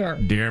this chair.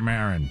 Dear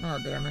Maren. Oh,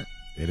 damn it.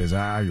 It is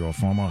I, your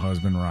former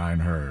husband, Ryan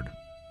Hurd.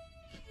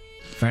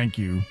 Thank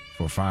you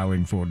for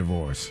filing for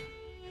divorce.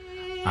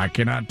 I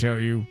cannot tell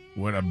you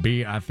what a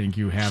bee I think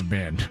you have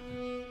been.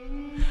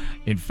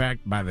 In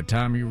fact, by the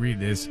time you read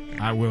this,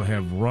 I will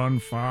have run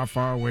far,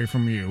 far away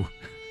from you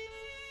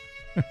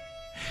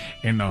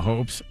in the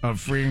hopes of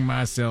freeing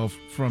myself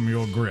from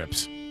your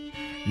grips.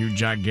 You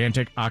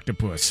gigantic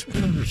octopus.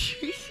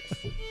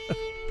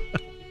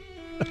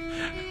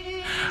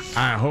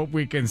 I hope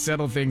we can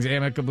settle things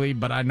amicably,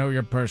 but I know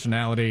your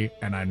personality,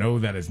 and I know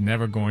that is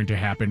never going to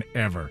happen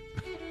ever.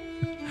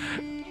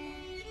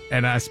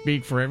 And I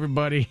speak for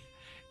everybody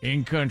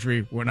in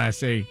country when I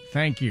say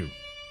thank you.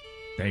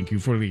 Thank you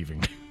for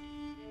leaving.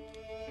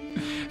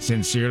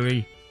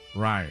 Sincerely,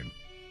 Ryan,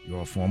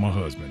 your former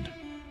husband.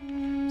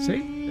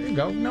 See? There you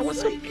go. Now,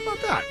 what's up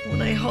about that?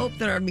 Well, I hope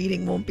that our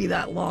meeting won't be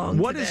that long.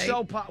 What today. is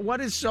so negative about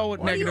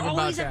that? You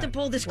always have to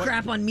pull this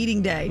crap on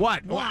meeting day.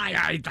 What?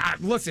 Why?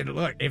 Listen,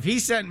 look, if he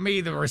sent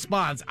me the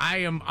response, I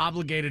am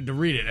obligated to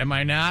read it. Am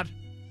I not?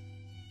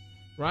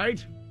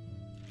 Right?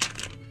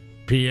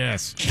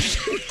 P.S.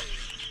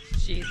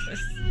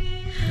 Jesus.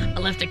 I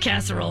left a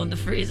casserole in the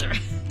freezer.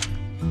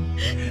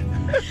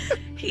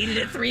 Heated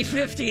at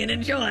 350 and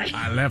enjoy.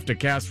 I left a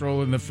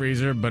casserole in the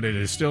freezer, but it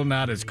is still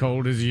not as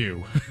cold as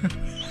you.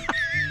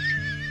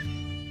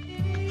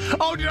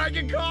 Oh, did I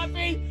get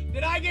coffee?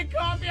 Did I get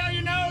coffee on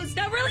your nose?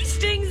 That really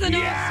stings the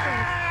nose.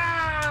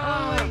 Yeah!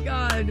 Oh, my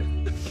God.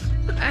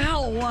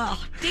 Ow.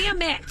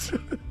 Damn it.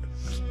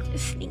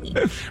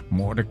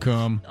 More to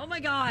come. Oh, my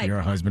God.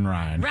 Your husband,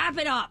 Ryan. Wrap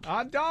it up.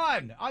 I'm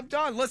done.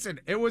 Listen,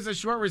 it was a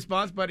short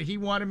response, but he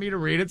wanted me to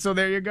read it, so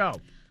there you go.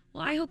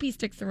 Well, I hope he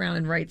sticks around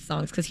and writes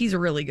songs because he's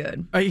really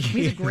good.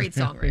 He's a great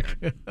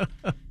songwriter.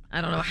 I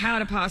don't know how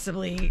to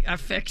possibly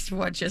fix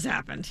what just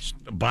happened.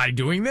 By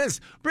doing this.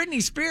 Britney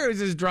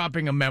Spears is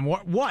dropping a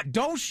memoir. What?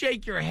 Don't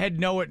shake your head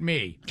no at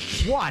me.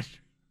 What?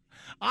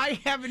 I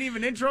haven't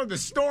even introed the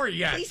story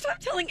yet. Please stop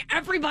telling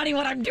everybody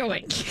what I'm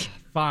doing.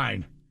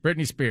 Fine.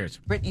 Britney Spears.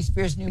 Britney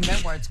Spears' new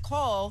memoir. It's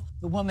called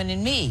The Woman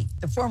in Me.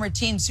 The former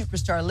teen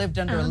superstar lived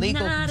under a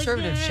legal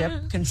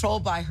conservatorship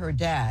controlled by her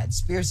dad.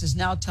 Spears is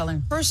now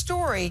telling her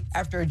story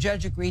after a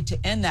judge agreed to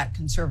end that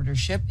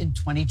conservatorship in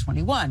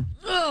 2021.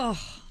 Oh.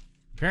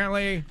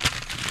 Apparently,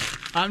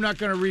 I'm not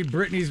going to read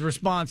Britney's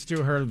response to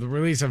the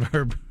release of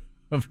her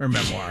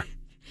memoir.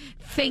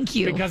 Thank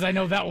you. Because I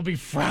know that will be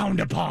frowned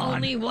upon.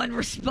 Only one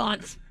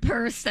response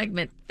per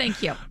segment.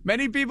 Thank you.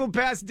 Many people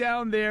pass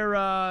down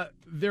their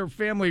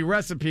family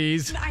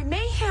recipes. I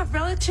may have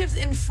relatives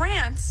in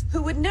France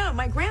who would know.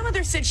 My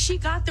grandmother said she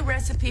got the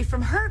recipe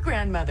from her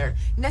grandmother,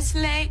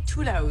 Nestlé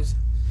Toulouse.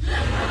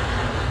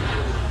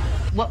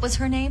 What was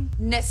her name?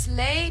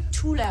 Nestlé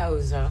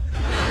Toulouse.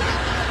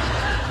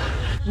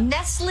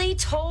 Nestle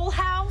Toll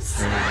House?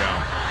 There we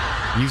go.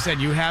 You said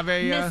you have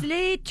a...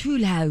 Nestlé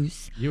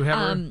Toulouse. You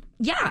have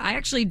Yeah, I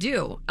actually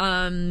do.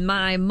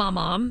 My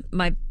mom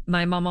was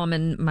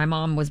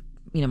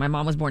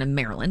born in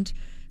Maryland.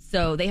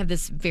 So they have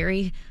this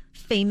very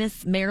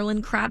famous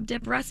Maryland crab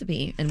dip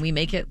recipe, and we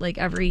make it like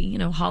every,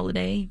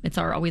 holiday. It's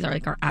always our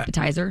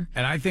appetizer.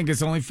 And I think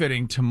it's only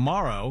fitting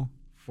tomorrow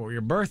for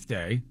your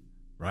birthday,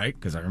 right?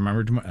 Because I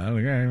remember tomorrow. Oh,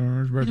 yeah, I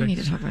remember her birthday. I don't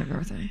need to talk about my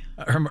birthday.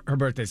 Her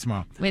birthday's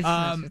tomorrow.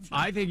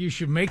 I think you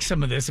should make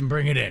some of this and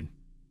bring it in.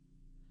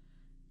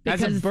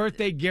 As a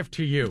birthday gift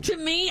to you. To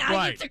me? I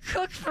Right. get to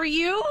cook for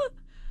you?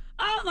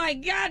 Oh, my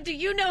God. Do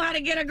you know how to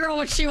get a girl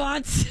what she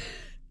wants?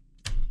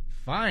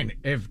 Fine.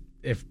 If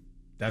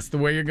that's the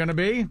way you're going to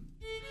be.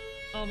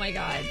 Oh, my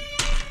God.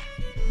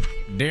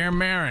 Dear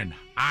Maren,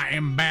 I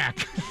am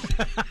back.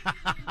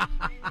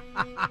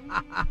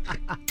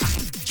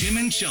 Jim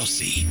and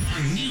Chelsea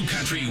on New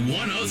Country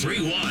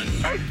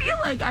 103.1. I feel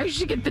like I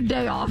should get the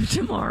day off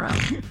tomorrow.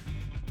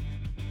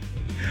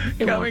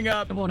 Coming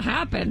up. It won't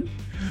happen.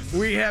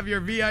 We have your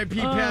VIP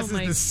passes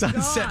to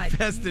Sunset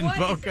Fest in Boca.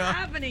 What is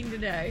happening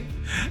today?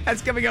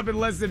 That's coming up in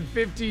less than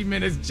 15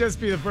 minutes. Just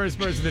be the first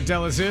person to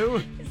tell us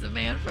who. It's a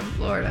man from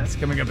Florida. It's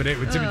coming up at 8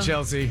 with Tim and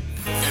Chelsea.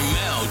 And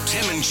now,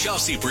 Tim and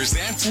Chelsea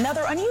present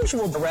Another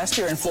unusual arrest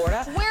here in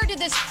Florida. Where did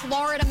this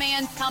Florida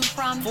man come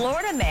from?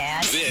 Florida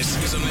man. This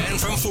is a Man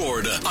from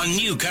Florida on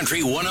New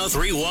Country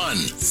 103.1.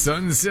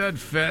 Sunset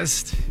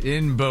Fest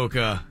in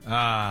Boca.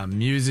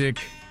 Music,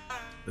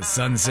 the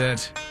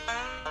sunset,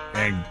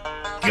 and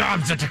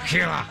gobs of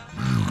tequila.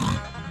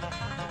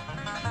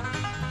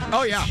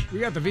 Oh, yeah. We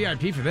got the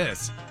VIP for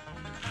this.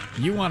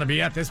 You want to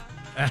be at this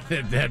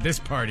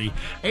party.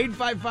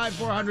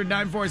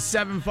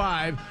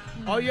 855-400-9475.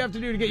 All you have to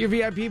do to get your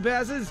VIP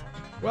passes?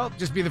 Well,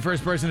 just be the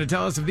first person to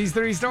tell us of these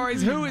 3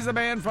 stories. Who is the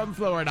man from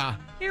Florida?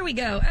 Here we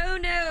go. Oh,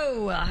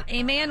 no.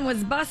 A man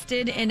was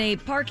busted in a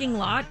parking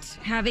lot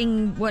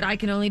having what I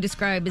can only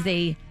describe as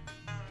a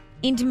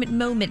intimate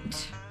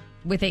moment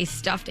with a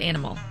stuffed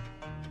animal.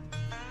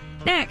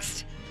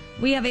 Next,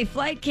 we have a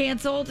flight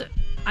canceled.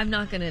 I'm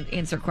not going to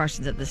answer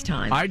questions at this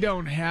time. I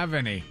don't have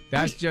any.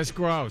 That's just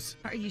gross.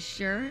 Are you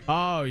sure?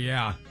 Oh,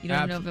 yeah. You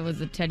don't know if it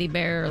was a teddy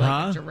bear or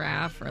like a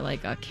giraffe or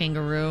like a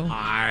kangaroo?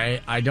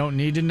 I don't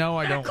need to know.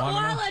 I don't want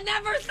to know. Koala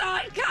never saw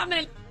it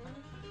coming.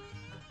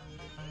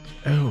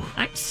 Oh.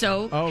 I'm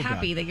so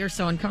happy that you're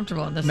so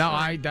uncomfortable in this. No,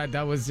 story.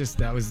 that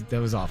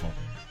was awful.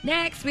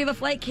 Next, we have a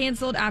flight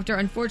canceled after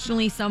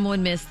unfortunately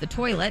someone missed the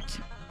toilet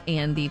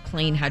and the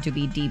plane had to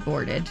be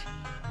deboarded.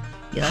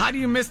 Yep. How do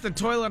you miss the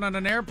toilet on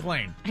an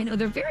airplane? I know,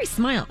 they're very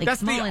small. Like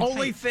That's small the and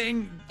only tight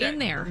thing in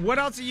there. What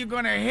else are you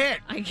going to hit?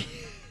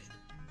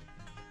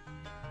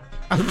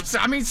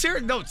 I mean,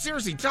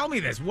 seriously, tell me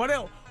this.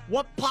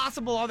 What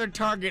possible other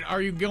target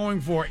are you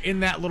going for in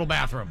that little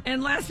bathroom?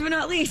 And last but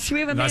not least, we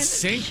have a the man.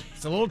 sink?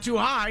 It's a little too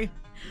high.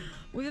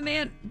 We have a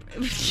man.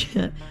 Excuse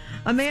me,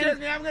 I'm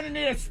going to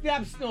need a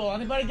step stool.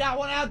 Anybody got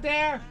one out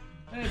there?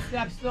 I need a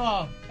step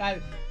stool.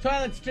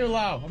 Toilet's too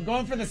low. I'm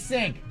going for the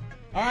sink.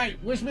 All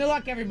right, wish me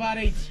luck,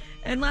 everybody.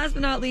 And last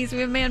but not least, we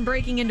have a man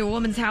breaking into a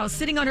woman's house,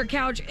 sitting on her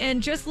couch,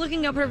 and just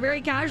looking up her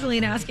very casually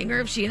and asking her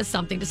if she has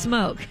something to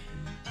smoke.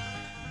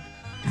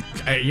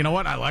 Hey, you know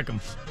what? I like them.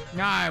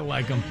 I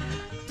like them.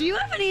 Do you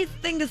have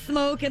anything to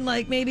smoke and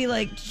maybe a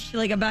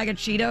bag of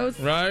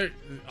Cheetos? Right.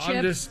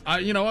 Chips?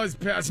 I was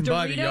passing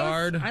by the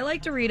yard. I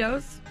like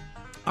Doritos.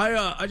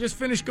 I just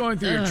finished going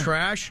through your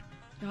trash.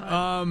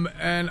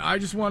 And I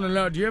just want to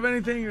know, do you have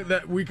anything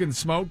that we can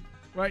smoke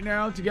right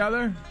now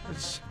together?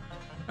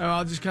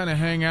 I'll just kind of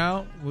hang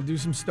out. We'll do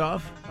some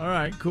stuff. All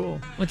right, cool.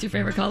 What's your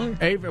favorite color?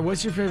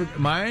 What's your favorite?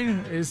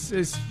 Mine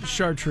is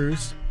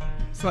chartreuse.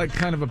 It's like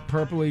kind of a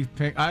purpley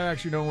pink. I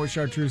actually don't know what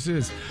chartreuse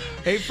is.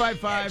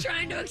 855. You're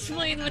trying to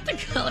explain what the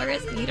color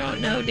is and you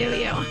don't know, do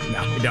you? No,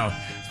 I don't.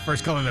 It's the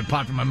first color that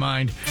popped in my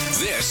mind.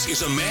 This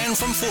is a Man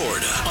from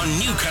Florida on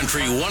New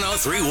Country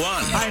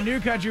 103.1. Hi, New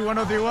Country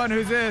 103.1.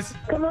 Who's this?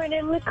 Good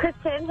morning, Miss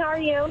Kristen. How are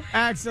you?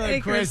 Excellent, Hey,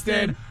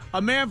 Kristen.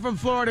 A man from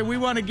Florida. We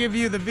want to give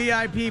you the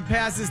VIP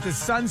passes to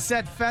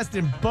Sunset Fest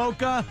in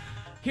Boca.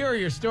 Here are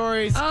your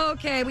stories.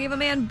 Okay, we have a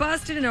man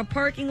busted in a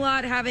parking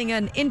lot having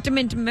an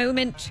intimate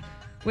moment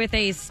with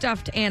a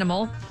stuffed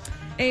animal.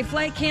 A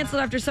flight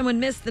canceled after someone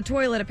missed the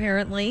toilet,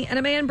 apparently. And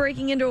a man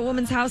breaking into a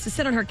woman's house to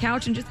sit on her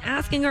couch and just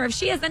asking her if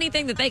she has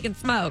anything that they can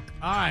smoke.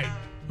 All right.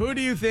 Who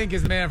do you think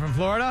is the man from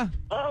Florida?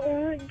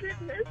 Oh, my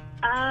goodness.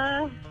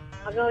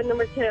 I'll go with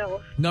number 2.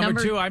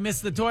 Number 2, I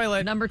missed the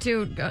toilet. Number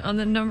 2 on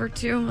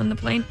the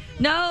plane.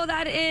 No,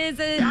 that is.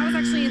 I was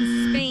actually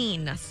in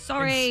Spain.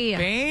 Sorry. In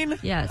Spain?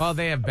 Yes. Well,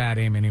 they have bad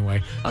aim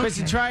anyway. Okay.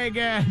 Kristen, try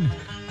again.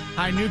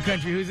 Hi, New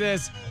Country. Who's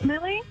this?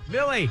 Millie?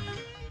 Billy.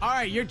 All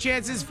right, your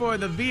chances for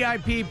the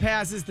VIP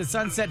passes to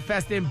Sunset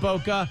Fest in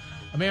Boca.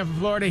 A man from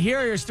Florida. Here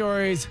are your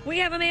stories. We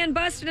have a man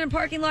busted in a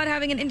parking lot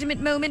having an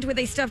intimate moment with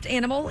a stuffed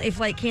animal. A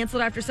flight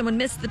canceled after someone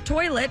missed the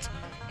toilet.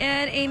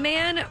 And a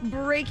man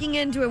breaking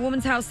into a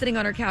woman's house sitting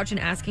on her couch and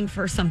asking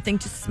for something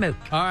to smoke.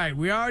 All right,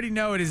 we already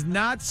know it is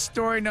not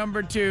story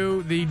number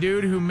 2, the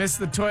dude who missed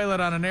the toilet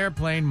on an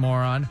airplane,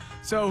 moron.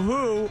 So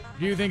who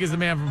do you think is the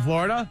man from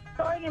Florida?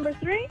 Story number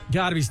 3?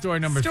 Got to be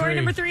story number 3. Story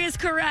number 3 is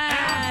correct.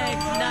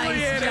 Absolutely Nice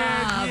it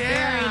job. is.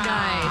 Yeah. Very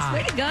nice.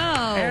 Way to go.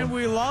 And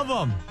we love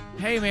them.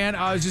 Hey, man,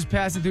 I was just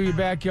passing through your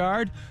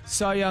backyard,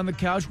 saw you on the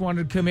couch,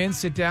 wanted to come in,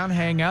 sit down,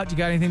 hang out. You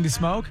got anything to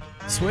smoke?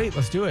 Sweet,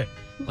 let's do it.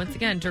 Once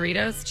again,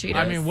 Doritos, Cheetos.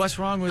 I mean, what's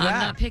wrong with that?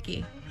 I'm not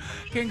picky.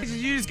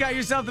 You just got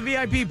yourself the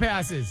VIP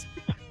passes.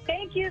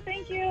 Thank you.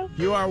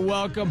 You are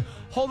welcome.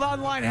 Hold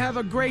on line. Have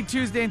a great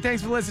Tuesday, and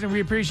thanks for listening. We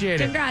appreciate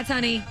it. Congrats,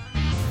 honey.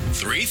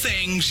 3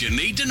 things you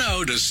need to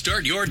know to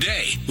start your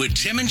day with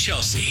Tim and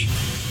Chelsea.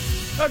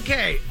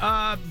 Okay,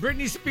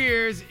 Britney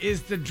Spears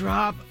is to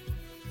drop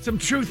some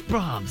truth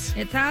bombs.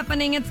 It's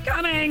happening. It's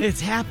coming.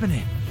 It's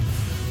happening.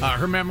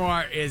 Her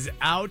memoir is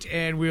out,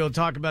 and we'll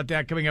talk about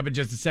that coming up in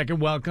just a second.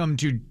 Welcome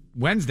to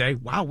Wednesday.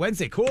 Wow,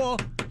 Wednesday. Cool.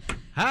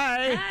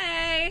 Hi.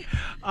 Hey.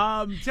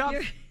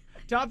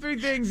 Top 3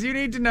 things you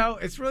need to know.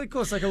 It's really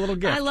cool. It's like a little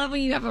gift. I love when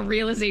you have a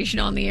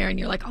realization on the air and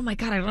you're like, oh my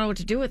God, I don't know what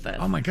to do with this.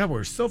 Oh my God,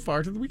 we're so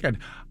far to the weekend.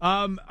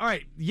 All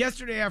right,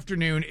 yesterday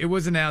afternoon, it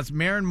was announced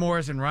Maren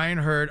Morris and Ryan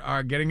Hurd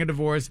are getting a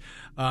divorce.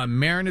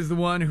 Maren is the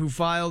one who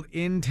filed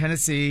in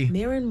Tennessee.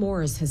 Maren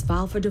Morris has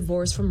filed for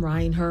divorce from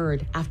Ryan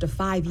Hurd after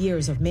 5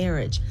 years of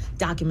marriage.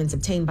 Documents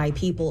obtained by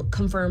People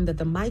confirm that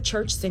the My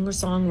Church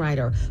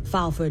singer-songwriter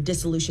filed for a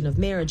dissolution of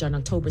marriage on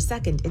October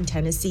 2nd in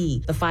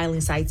Tennessee. The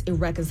filing cites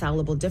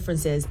irreconcilable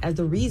differences as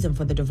the reason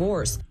for the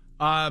divorce.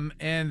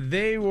 And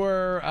they've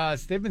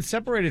been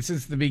separated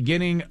since the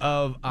beginning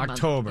of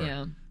October.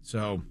 Yeah.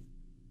 So,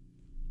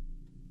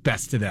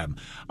 best to them.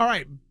 All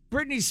right,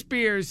 Britney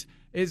Spears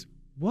is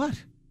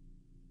what?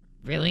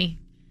 Really?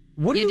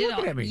 What are you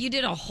looking at me? You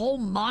did a whole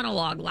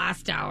monologue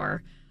last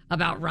hour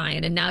about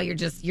Ryan, and now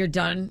you're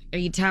done. Are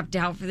you tapped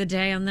out for the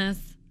day on this?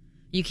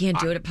 You can't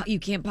do it. You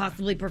can't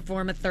possibly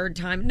perform a third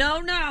time.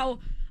 No.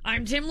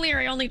 I'm Tim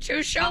Leary. Only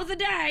 2 shows a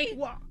day.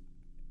 Well,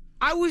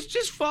 I was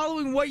just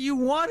following what you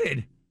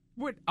wanted.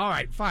 All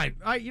right, fine.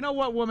 All right, you know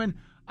what, woman?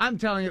 I'm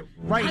telling you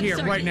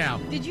right now.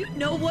 Did you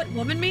know what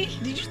woman means?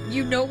 Did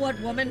you know what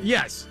woman?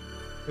 Yes.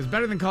 It's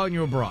better than calling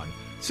you a broad.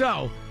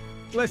 So,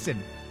 listen,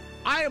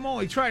 I am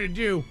only trying to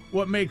do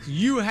what makes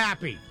you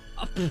happy.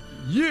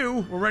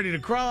 You were ready to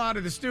crawl out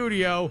of the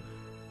studio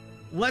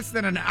less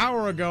than an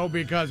hour ago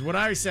because what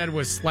I said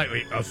was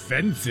slightly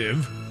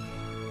offensive.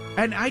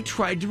 And I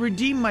tried to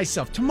redeem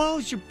myself.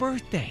 Tomorrow's your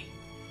birthday.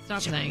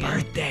 Stop saying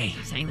birthday.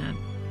 Stop saying that.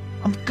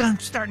 I'm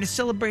starting to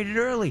celebrate it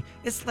early.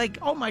 It's like,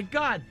 oh my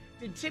God,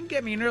 did Tim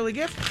get me an early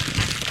gift?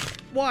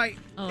 Why?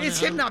 It's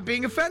him not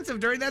being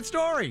offensive during that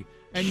story.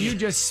 And you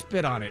just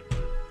spit on it.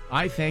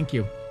 I thank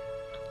you.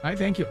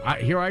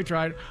 Here I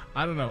tried.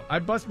 I don't know. I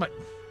bust my...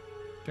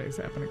 Okay, it's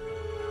happening.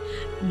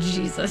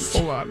 Jesus.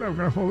 Hold on. I'm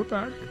going to hold it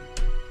back.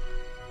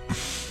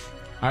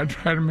 I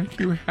try to make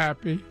you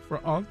happy for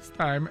all this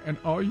time, and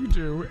all you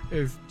do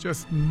is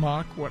just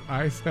mock what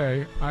I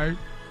say. I'm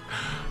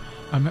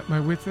at my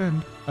wit's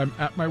end.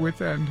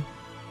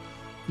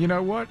 You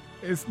know what?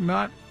 It's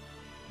not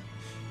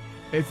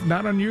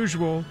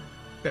unusual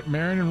that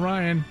Maren and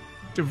Ryan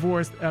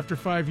divorced after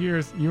 5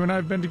 years. You and I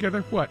have been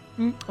together, what?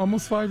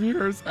 Almost 5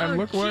 years. And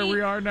look where we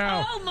are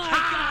now. Oh,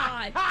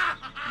 my God.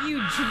 You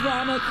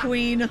drama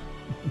queen.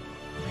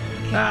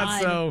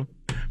 So,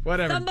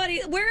 whatever.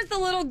 Where's the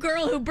little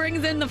girl who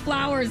brings in the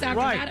flowers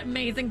after that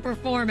amazing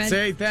performance?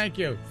 Say thank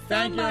you.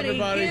 Thank you,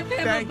 everybody. Give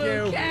him thank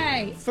a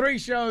bouquet. you. 3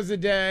 shows a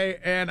day,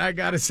 and I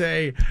got to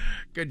say,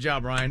 good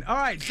job, Ryan. All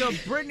right, so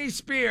Britney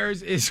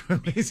Spears is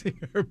releasing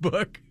her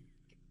book,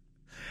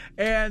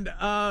 and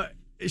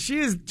she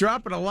is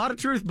dropping a lot of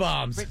truth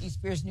bombs. Britney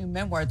Spears' new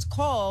memoir. It's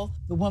called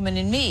The Woman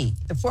in Me.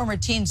 The former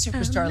teen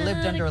superstar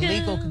lived under a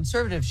legal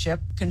conservatorship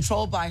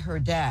controlled by her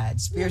dad.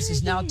 Spears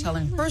is now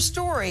telling her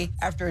story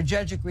after a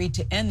judge agreed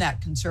to end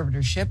that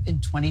conservatorship in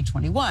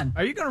 2021.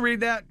 Are you going to read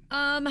that?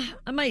 I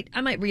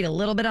might read a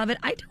little bit of it.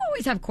 I do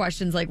always have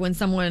questions like when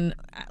someone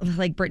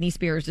like Britney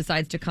Spears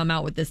decides to come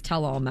out with this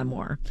tell-all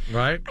memoir.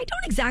 Right. I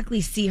don't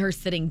exactly see her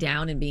sitting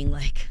down and being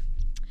like,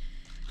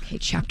 okay,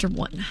 chapter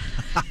 1.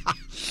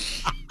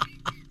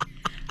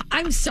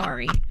 I'm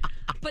sorry,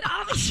 but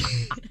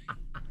obviously...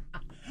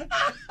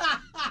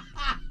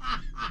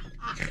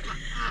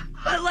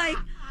 But, like,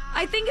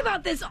 I think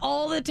about this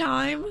all the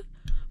time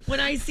when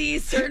I see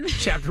certain...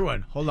 Chapter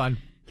 1. Hold on.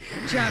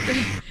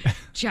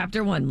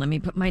 Chapter 1. Let me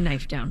put my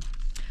knife down.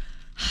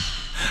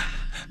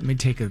 Let me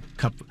take a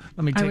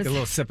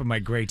little sip of my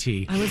gray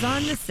tea. I was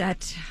on the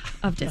set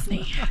of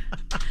Disney.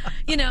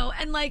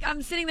 And like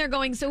I'm sitting there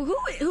going, so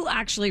who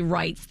actually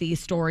writes these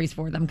stories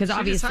for them? Because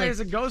obviously she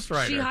hires a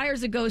ghostwriter. She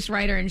hires a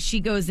ghostwriter and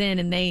she goes in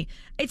and I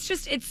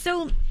just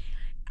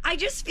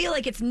feel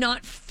like it's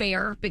not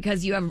fair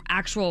because you have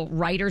actual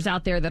writers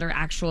out there that are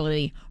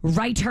actually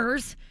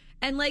writers.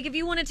 And like if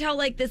you want to tell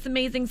like this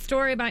amazing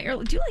story about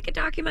do like a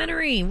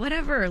documentary,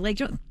 whatever. Like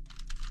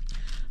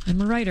I'm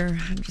a writer.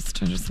 I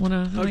just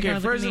want to. Okay,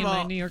 first of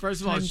all,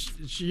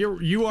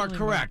 you are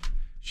correct.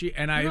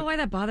 I don't know why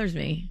that bothers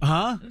me.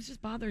 Huh? It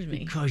just bothers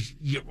me. Because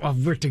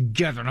we're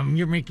together, and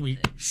you're making me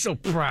so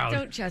proud.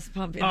 Don't chest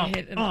pump and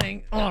hit and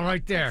thing.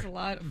 Right there. That's a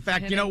lot of In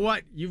fact, hitting. you know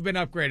what? You've been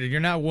upgraded. You're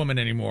not a woman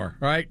anymore.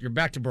 All right? You're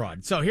back to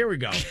broad. So here we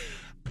go.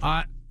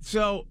 Of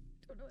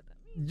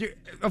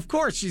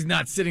course, she's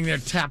not sitting there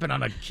tapping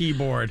on a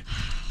keyboard.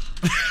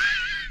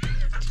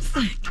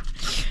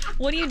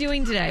 What are you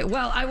doing today?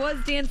 Well, I was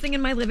dancing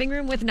in my living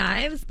room with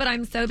knives, but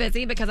I'm so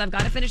busy because I've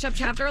got to finish up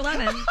chapter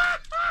 11.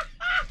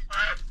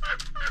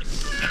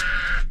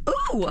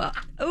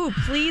 Ooh,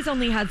 please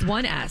only has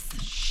one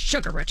S.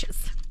 Sugar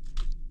riches.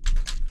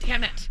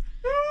 Damn it.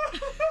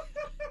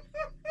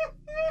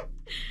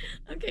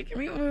 Okay, can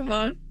we move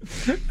on?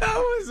 That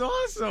was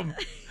awesome.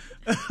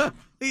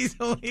 Please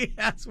only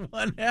has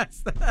one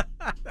S.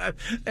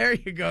 There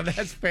you go.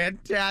 That's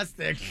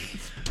fantastic.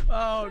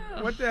 Oh,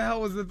 what the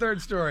hell was the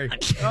third story?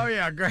 Oh,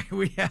 yeah, great.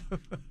 We have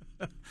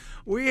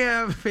We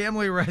have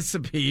family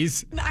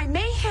recipes. I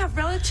may have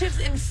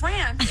relatives in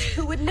France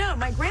who would know.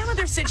 My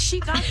grandmother said she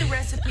got the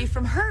recipe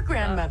from her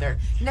grandmother,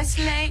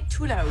 Nestlé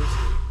Toulouse.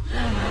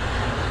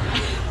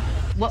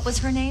 What was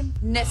her name?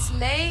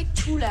 Nestlé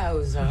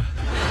Toulouse.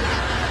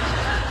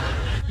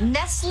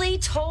 Nestle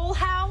Toll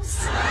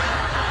House?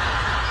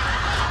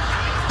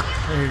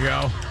 There you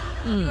go.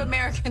 You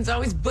Americans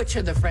always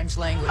butcher the French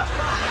language.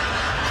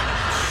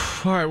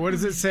 All right, what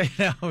does it say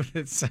now?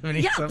 It's 70.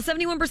 Yeah,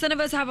 71% of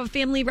us have a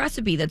family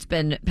recipe that's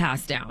been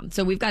passed down.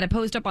 So we've got a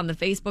post up on the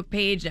Facebook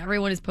page.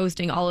 Everyone is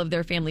posting all of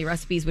their family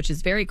recipes, which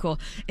is very cool.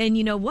 And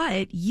you know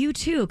what? You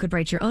too could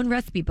write your own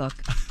recipe book.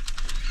 Oh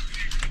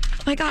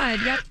my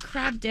God, yeah,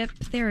 crab dip.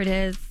 There it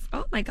is.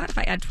 Oh my God, if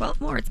I add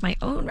 12 more, it's my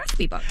own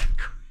recipe book.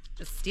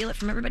 Just steal it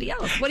from everybody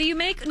else. What do you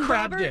make?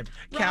 Crab dip.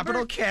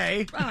 Capital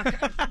K. Oh,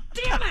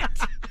 damn it.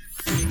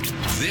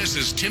 This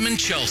is Tim and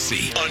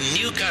Chelsea on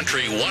New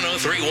Country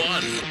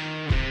 103.1.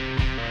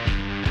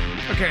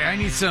 Okay, I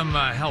need some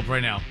help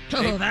right now.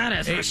 Oh, that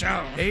is for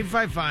sure.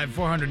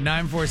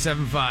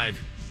 855-400-9475.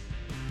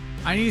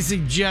 I need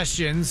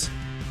suggestions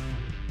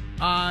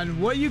on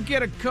what you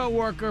get a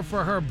coworker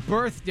for her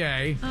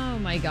birthday. Oh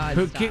my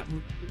God, stop.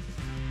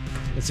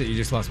 That's it, you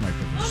just lost my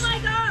focus. Oh my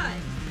God.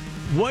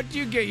 What do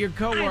you get your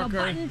coworker I have a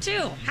button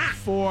too. Ha.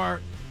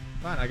 for...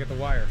 Fine, I get the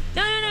wire.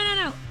 No.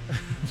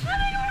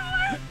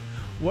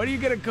 What do you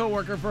get a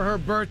coworker for her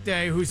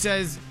birthday who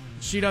says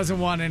she doesn't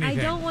want anything?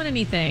 I don't want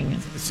anything.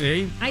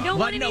 See? I don't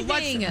want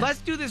anything. Let's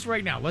do this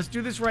right now.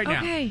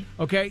 Okay.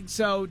 Okay,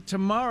 so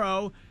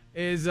tomorrow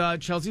is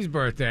Chelsea's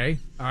birthday.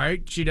 All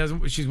right? She's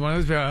one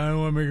of those, I don't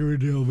want to make her a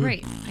deal. But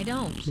Right. I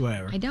don't.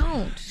 Whatever. I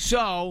don't.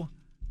 So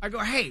I go,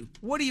 hey,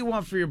 what do you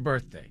want for your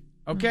birthday?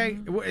 Okay?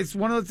 It's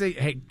one of those things,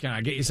 hey, can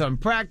I get you something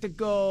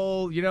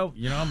practical? You know,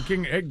 I'm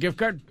king, hey, gift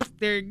card.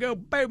 There you go.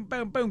 Boom,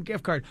 boom, boom,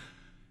 gift card.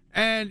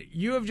 And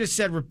you have just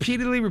said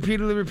repeatedly,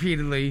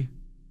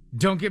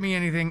 don't get me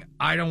anything.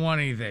 I don't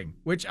want anything,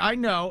 which I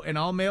know, and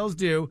all males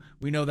do.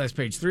 We know that's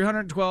page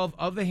 312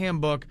 of the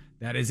handbook.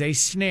 That is a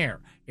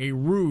snare, a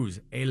ruse,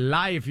 a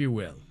lie, if you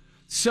will.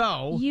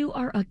 So You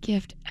are a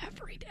gift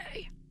every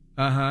day.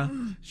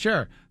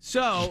 Sure.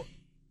 So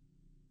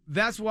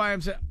that's why I'm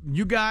saying,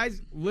 you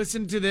guys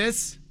listen to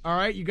this. All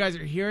right. You guys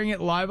are hearing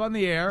it live on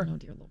the air. Oh,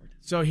 dear Lord.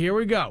 So here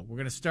we go. We're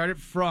going to start it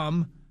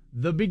from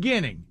the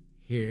beginning.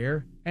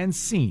 Here and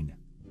seen.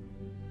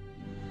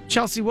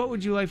 Chelsea, what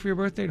would you like for your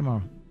birthday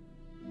tomorrow?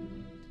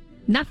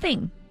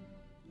 Nothing.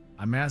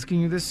 I'm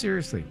asking you this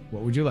seriously.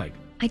 What would you like?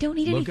 I don't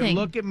need anything.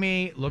 Look at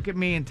me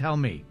and tell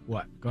me.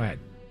 What? Go ahead.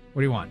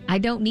 What do you want? I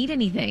don't need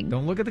anything.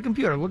 Don't look at the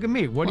computer. Look at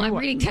me. What do you I'm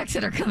want? reading texts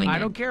that are coming in. I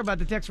don't care about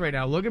the text right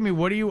now. Look at me.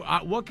 What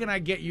can I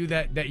get you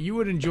that you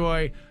would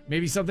enjoy?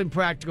 Maybe something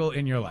practical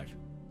in your life.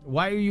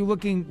 Why are you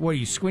looking? What are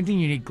you squinting?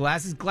 You need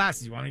glasses?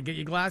 Glasses. You want me to get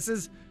you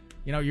glasses?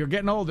 You know, you're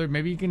getting older.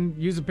 Maybe you can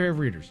use a pair of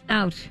readers.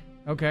 Out.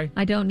 Okay.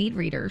 I don't need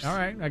readers. All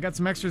right. I got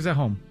some extras at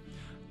home.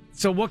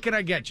 So what can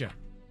I get you?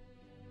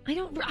 I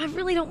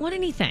really don't want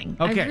anything.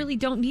 Okay. I really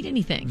don't need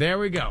anything. There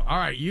we go. All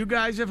right. You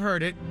guys have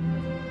heard it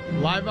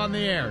live on the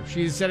air.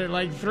 She's said it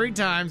like 3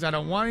 times. I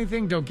don't want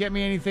anything. Don't get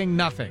me anything.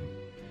 Nothing.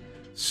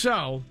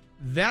 So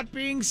that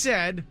being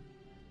said,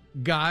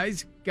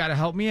 guys, got to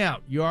help me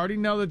out. You already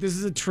know that this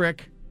is a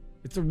trick.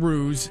 It's a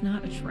ruse. It's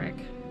not a trick.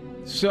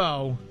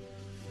 So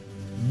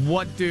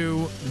what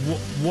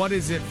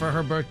is it for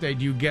her birthday?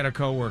 Do you get a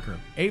coworker?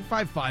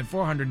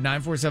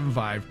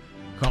 855-400-9475.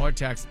 Call or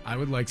text. I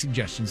would like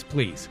suggestions,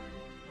 please.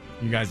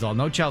 You guys all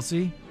know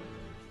Chelsea.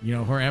 You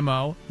know her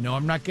MO. No,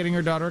 I'm not getting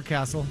her daughter a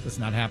castle. That's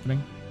not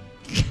happening.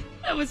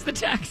 That was the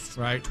text.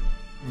 Right?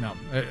 No.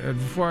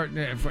 Before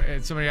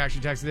somebody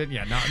actually texted it.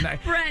 Yeah, no.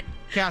 Brett.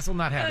 Castle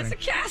not happening.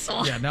 That's a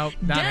castle. Yeah, no,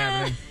 not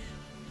happening.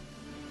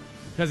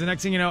 Because the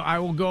next thing you know, I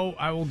will go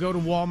to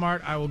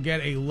Walmart. I will get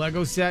a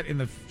Lego set in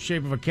the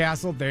shape of a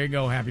castle. There you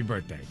go. Happy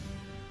birthday.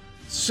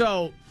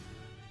 So,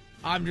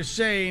 I'm just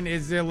saying,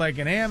 is there like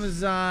an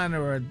Amazon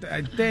or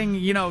a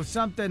thing,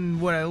 something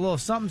with a little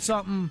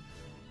something,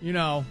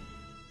 And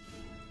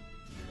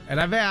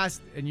I've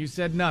asked, and you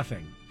said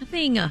nothing.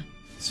 Nothing.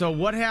 So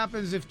what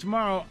happens if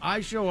tomorrow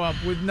I show up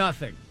with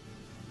nothing?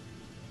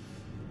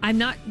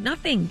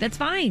 Nothing. That's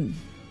fine.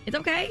 It's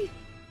okay.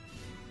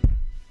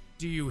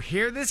 Do you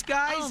hear this,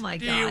 guys? Oh, my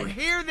God. Do you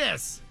hear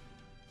this?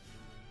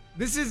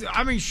 This is,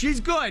 she's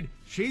good.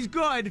 She's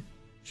good.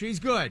 She's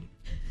good.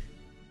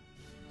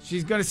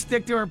 She's going to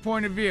stick to her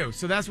point of view.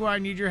 So that's why I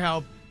need your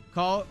help.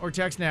 Call or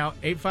text now,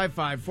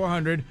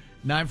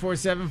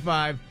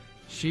 855-400-9475.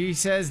 She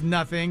says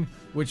nothing,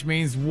 which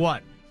means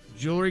what?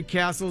 Jewelry,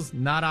 castles,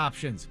 not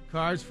options.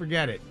 Cars,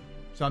 forget it.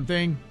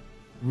 Something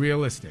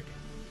realistic.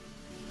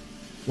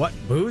 What?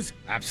 Booze?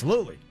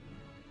 Absolutely.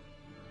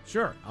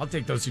 Sure, I'll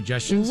take those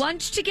suggestions.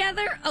 Lunch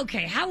together?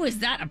 Okay, how is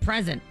that a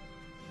present?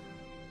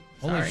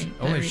 Only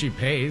if she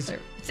pays.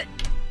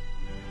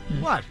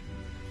 What?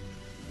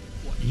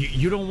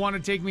 You don't want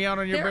to take me out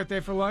on your birthday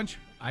for lunch?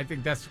 I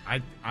think that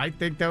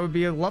would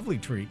be a lovely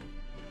treat.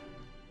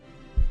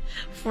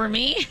 For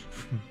me?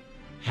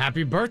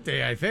 Happy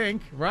birthday, I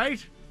think,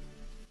 right?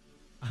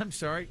 I'm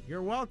sorry.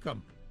 You're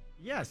welcome.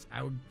 Yes,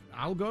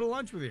 I'll go to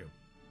lunch with you.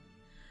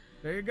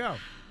 There you go.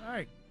 All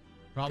right.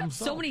 Problem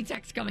solved. So many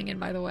texts coming in,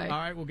 by the way. All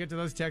right, we'll get to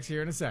those texts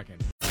here in a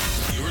second.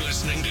 You're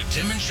listening to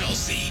Tim and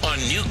Chelsea on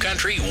New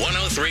Country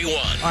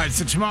 103.1. All right,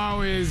 so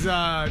tomorrow is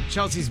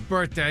Chelsea's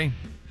birthday.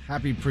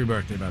 Happy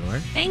pre-birthday, by the way.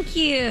 Thank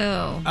you.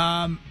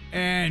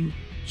 And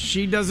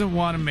she doesn't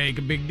want to make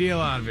a big deal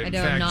out of it. I In do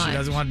fact, not. she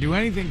doesn't want to do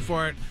anything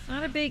for it. It's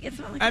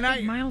not like And a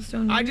big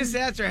milestone. I just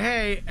asked her,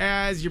 hey,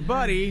 as your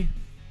buddy,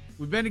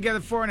 we've been together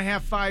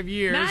 4.5, 5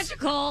 years.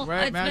 Magical.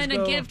 Right? It's been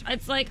a gift.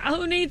 It's like,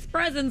 who needs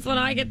presents when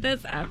I get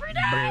this every day?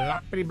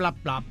 Blop,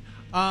 blop,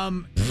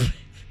 blop.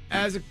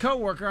 As a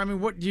coworker, I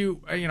mean, what do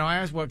you, I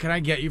asked, what can I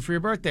get you for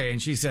your birthday?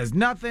 And she says,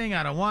 nothing.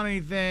 I don't want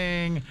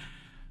anything.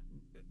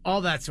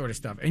 All that sort of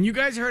stuff. And you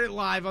guys heard it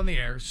live on the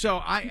air. So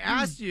I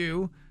asked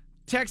you,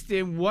 text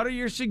in, what are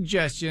your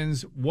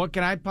suggestions? What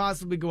can I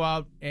possibly go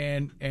out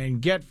and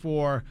get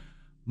for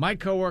my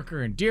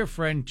coworker and dear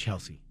friend,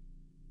 Chelsea?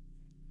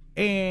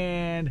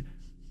 And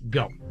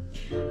go.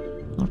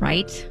 All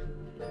right.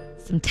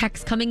 Some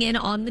text coming in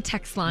on the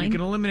text line. You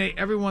can eliminate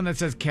everyone that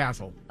says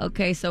castle.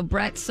 Okay, so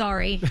Brett,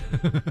 sorry.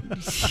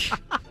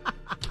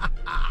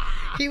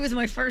 He was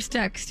my first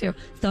text too.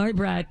 Sorry,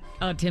 Brett.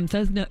 Tim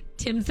says no.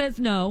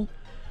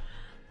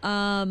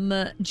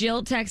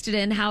 Jill texted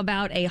in, how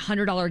about a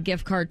 $100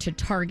 gift card to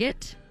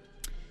Target?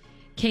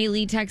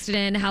 Kaylee texted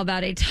in, how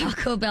about a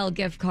Taco Bell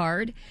gift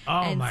card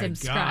and some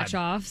scratch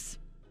offs?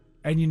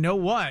 And you know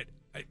what?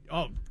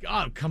 Oh,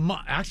 God, come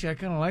on. Actually, I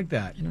kind of like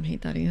that. I don't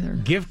hate that either.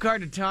 Gift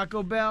card to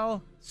Taco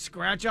Bell,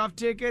 scratch off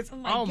tickets.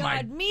 Oh my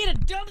God. Me in a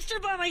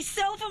dumpster by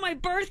myself on my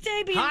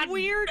birthday being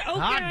weird? Okay.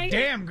 Hot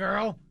damn,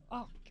 girl.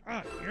 Oh,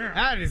 God. Yeah.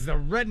 That is the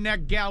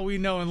redneck gal we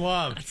know and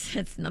love.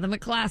 It's nothing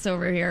but class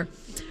over here.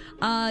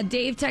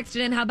 Dave texted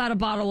in, how about a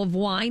bottle of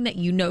wine that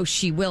you know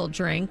she will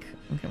drink?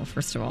 Okay, well,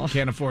 first of all.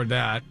 Can't afford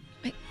that.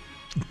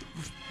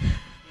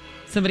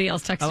 Somebody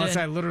else texted Unless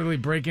in. I literally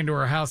break into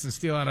her house and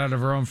steal it out of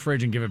her own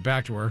fridge and give it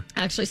back to her.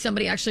 Actually,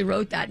 somebody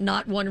wrote that.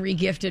 Not one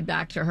regifted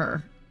back to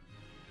her.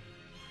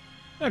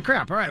 Oh,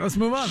 crap. All right, let's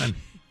move on then.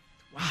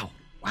 Wow.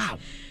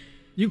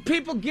 You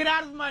people get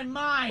out of my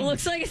mind.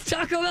 Looks like it's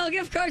Taco Bell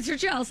gift cards for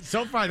Chelsea.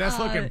 So far, that's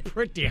looking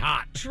pretty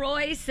hot.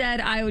 Troy said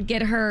I would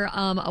get her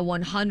a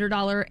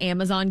 $100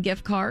 Amazon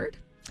gift card.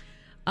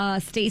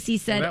 Stacy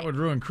said that would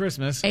ruin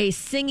Christmas. A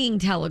singing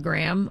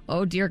telegram.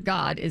 Oh dear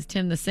God, is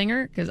Tim the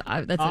singer? Because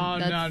no.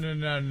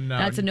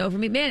 That's a no for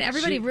me. Man,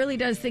 everybody really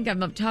does think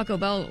I'm a Taco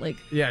Bell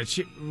Yeah,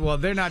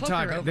 they're not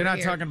talking. They're not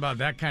talking about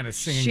that kind of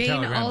singing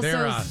telegram.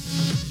 They're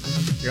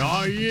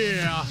oh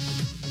yeah.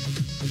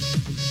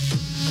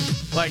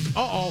 Like,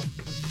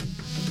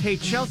 hey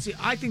Chelsea,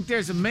 I think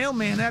there's a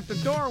mailman at the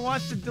door who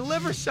wants to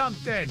deliver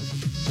something.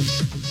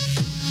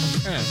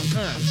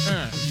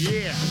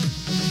 Yeah.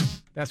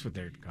 That's what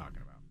they're talking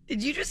about.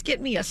 Did you just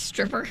get me a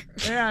stripper?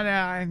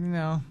 Yeah,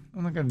 no.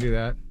 I'm not going to do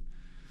that.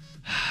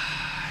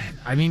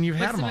 I mean, you've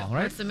had them all,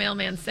 right? What's the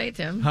mailman say,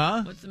 Tim?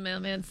 Huh? What's the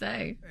mailman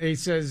say? He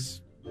says,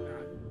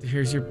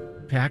 here's your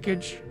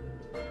package.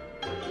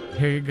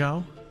 Here you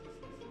go.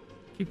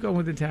 Keep going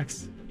with the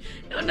text.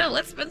 No,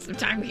 let's spend some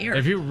time here.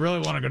 If you really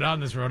want to go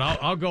down this road,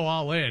 I'll go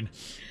all in.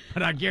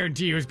 And I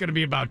guarantee you it's going to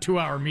be about a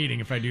 2-hour meeting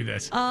if I do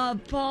this.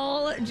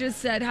 Paul just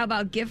said, how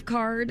about gift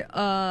card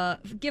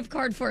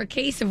for a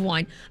case of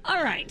wine?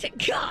 All right.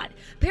 God.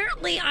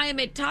 Apparently I am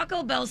a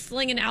Taco Bell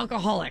slinging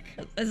alcoholic.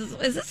 Is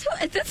this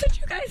what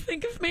you guys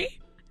think of me?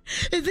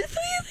 Is this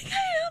who you think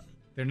I am?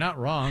 They're not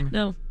wrong.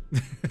 No.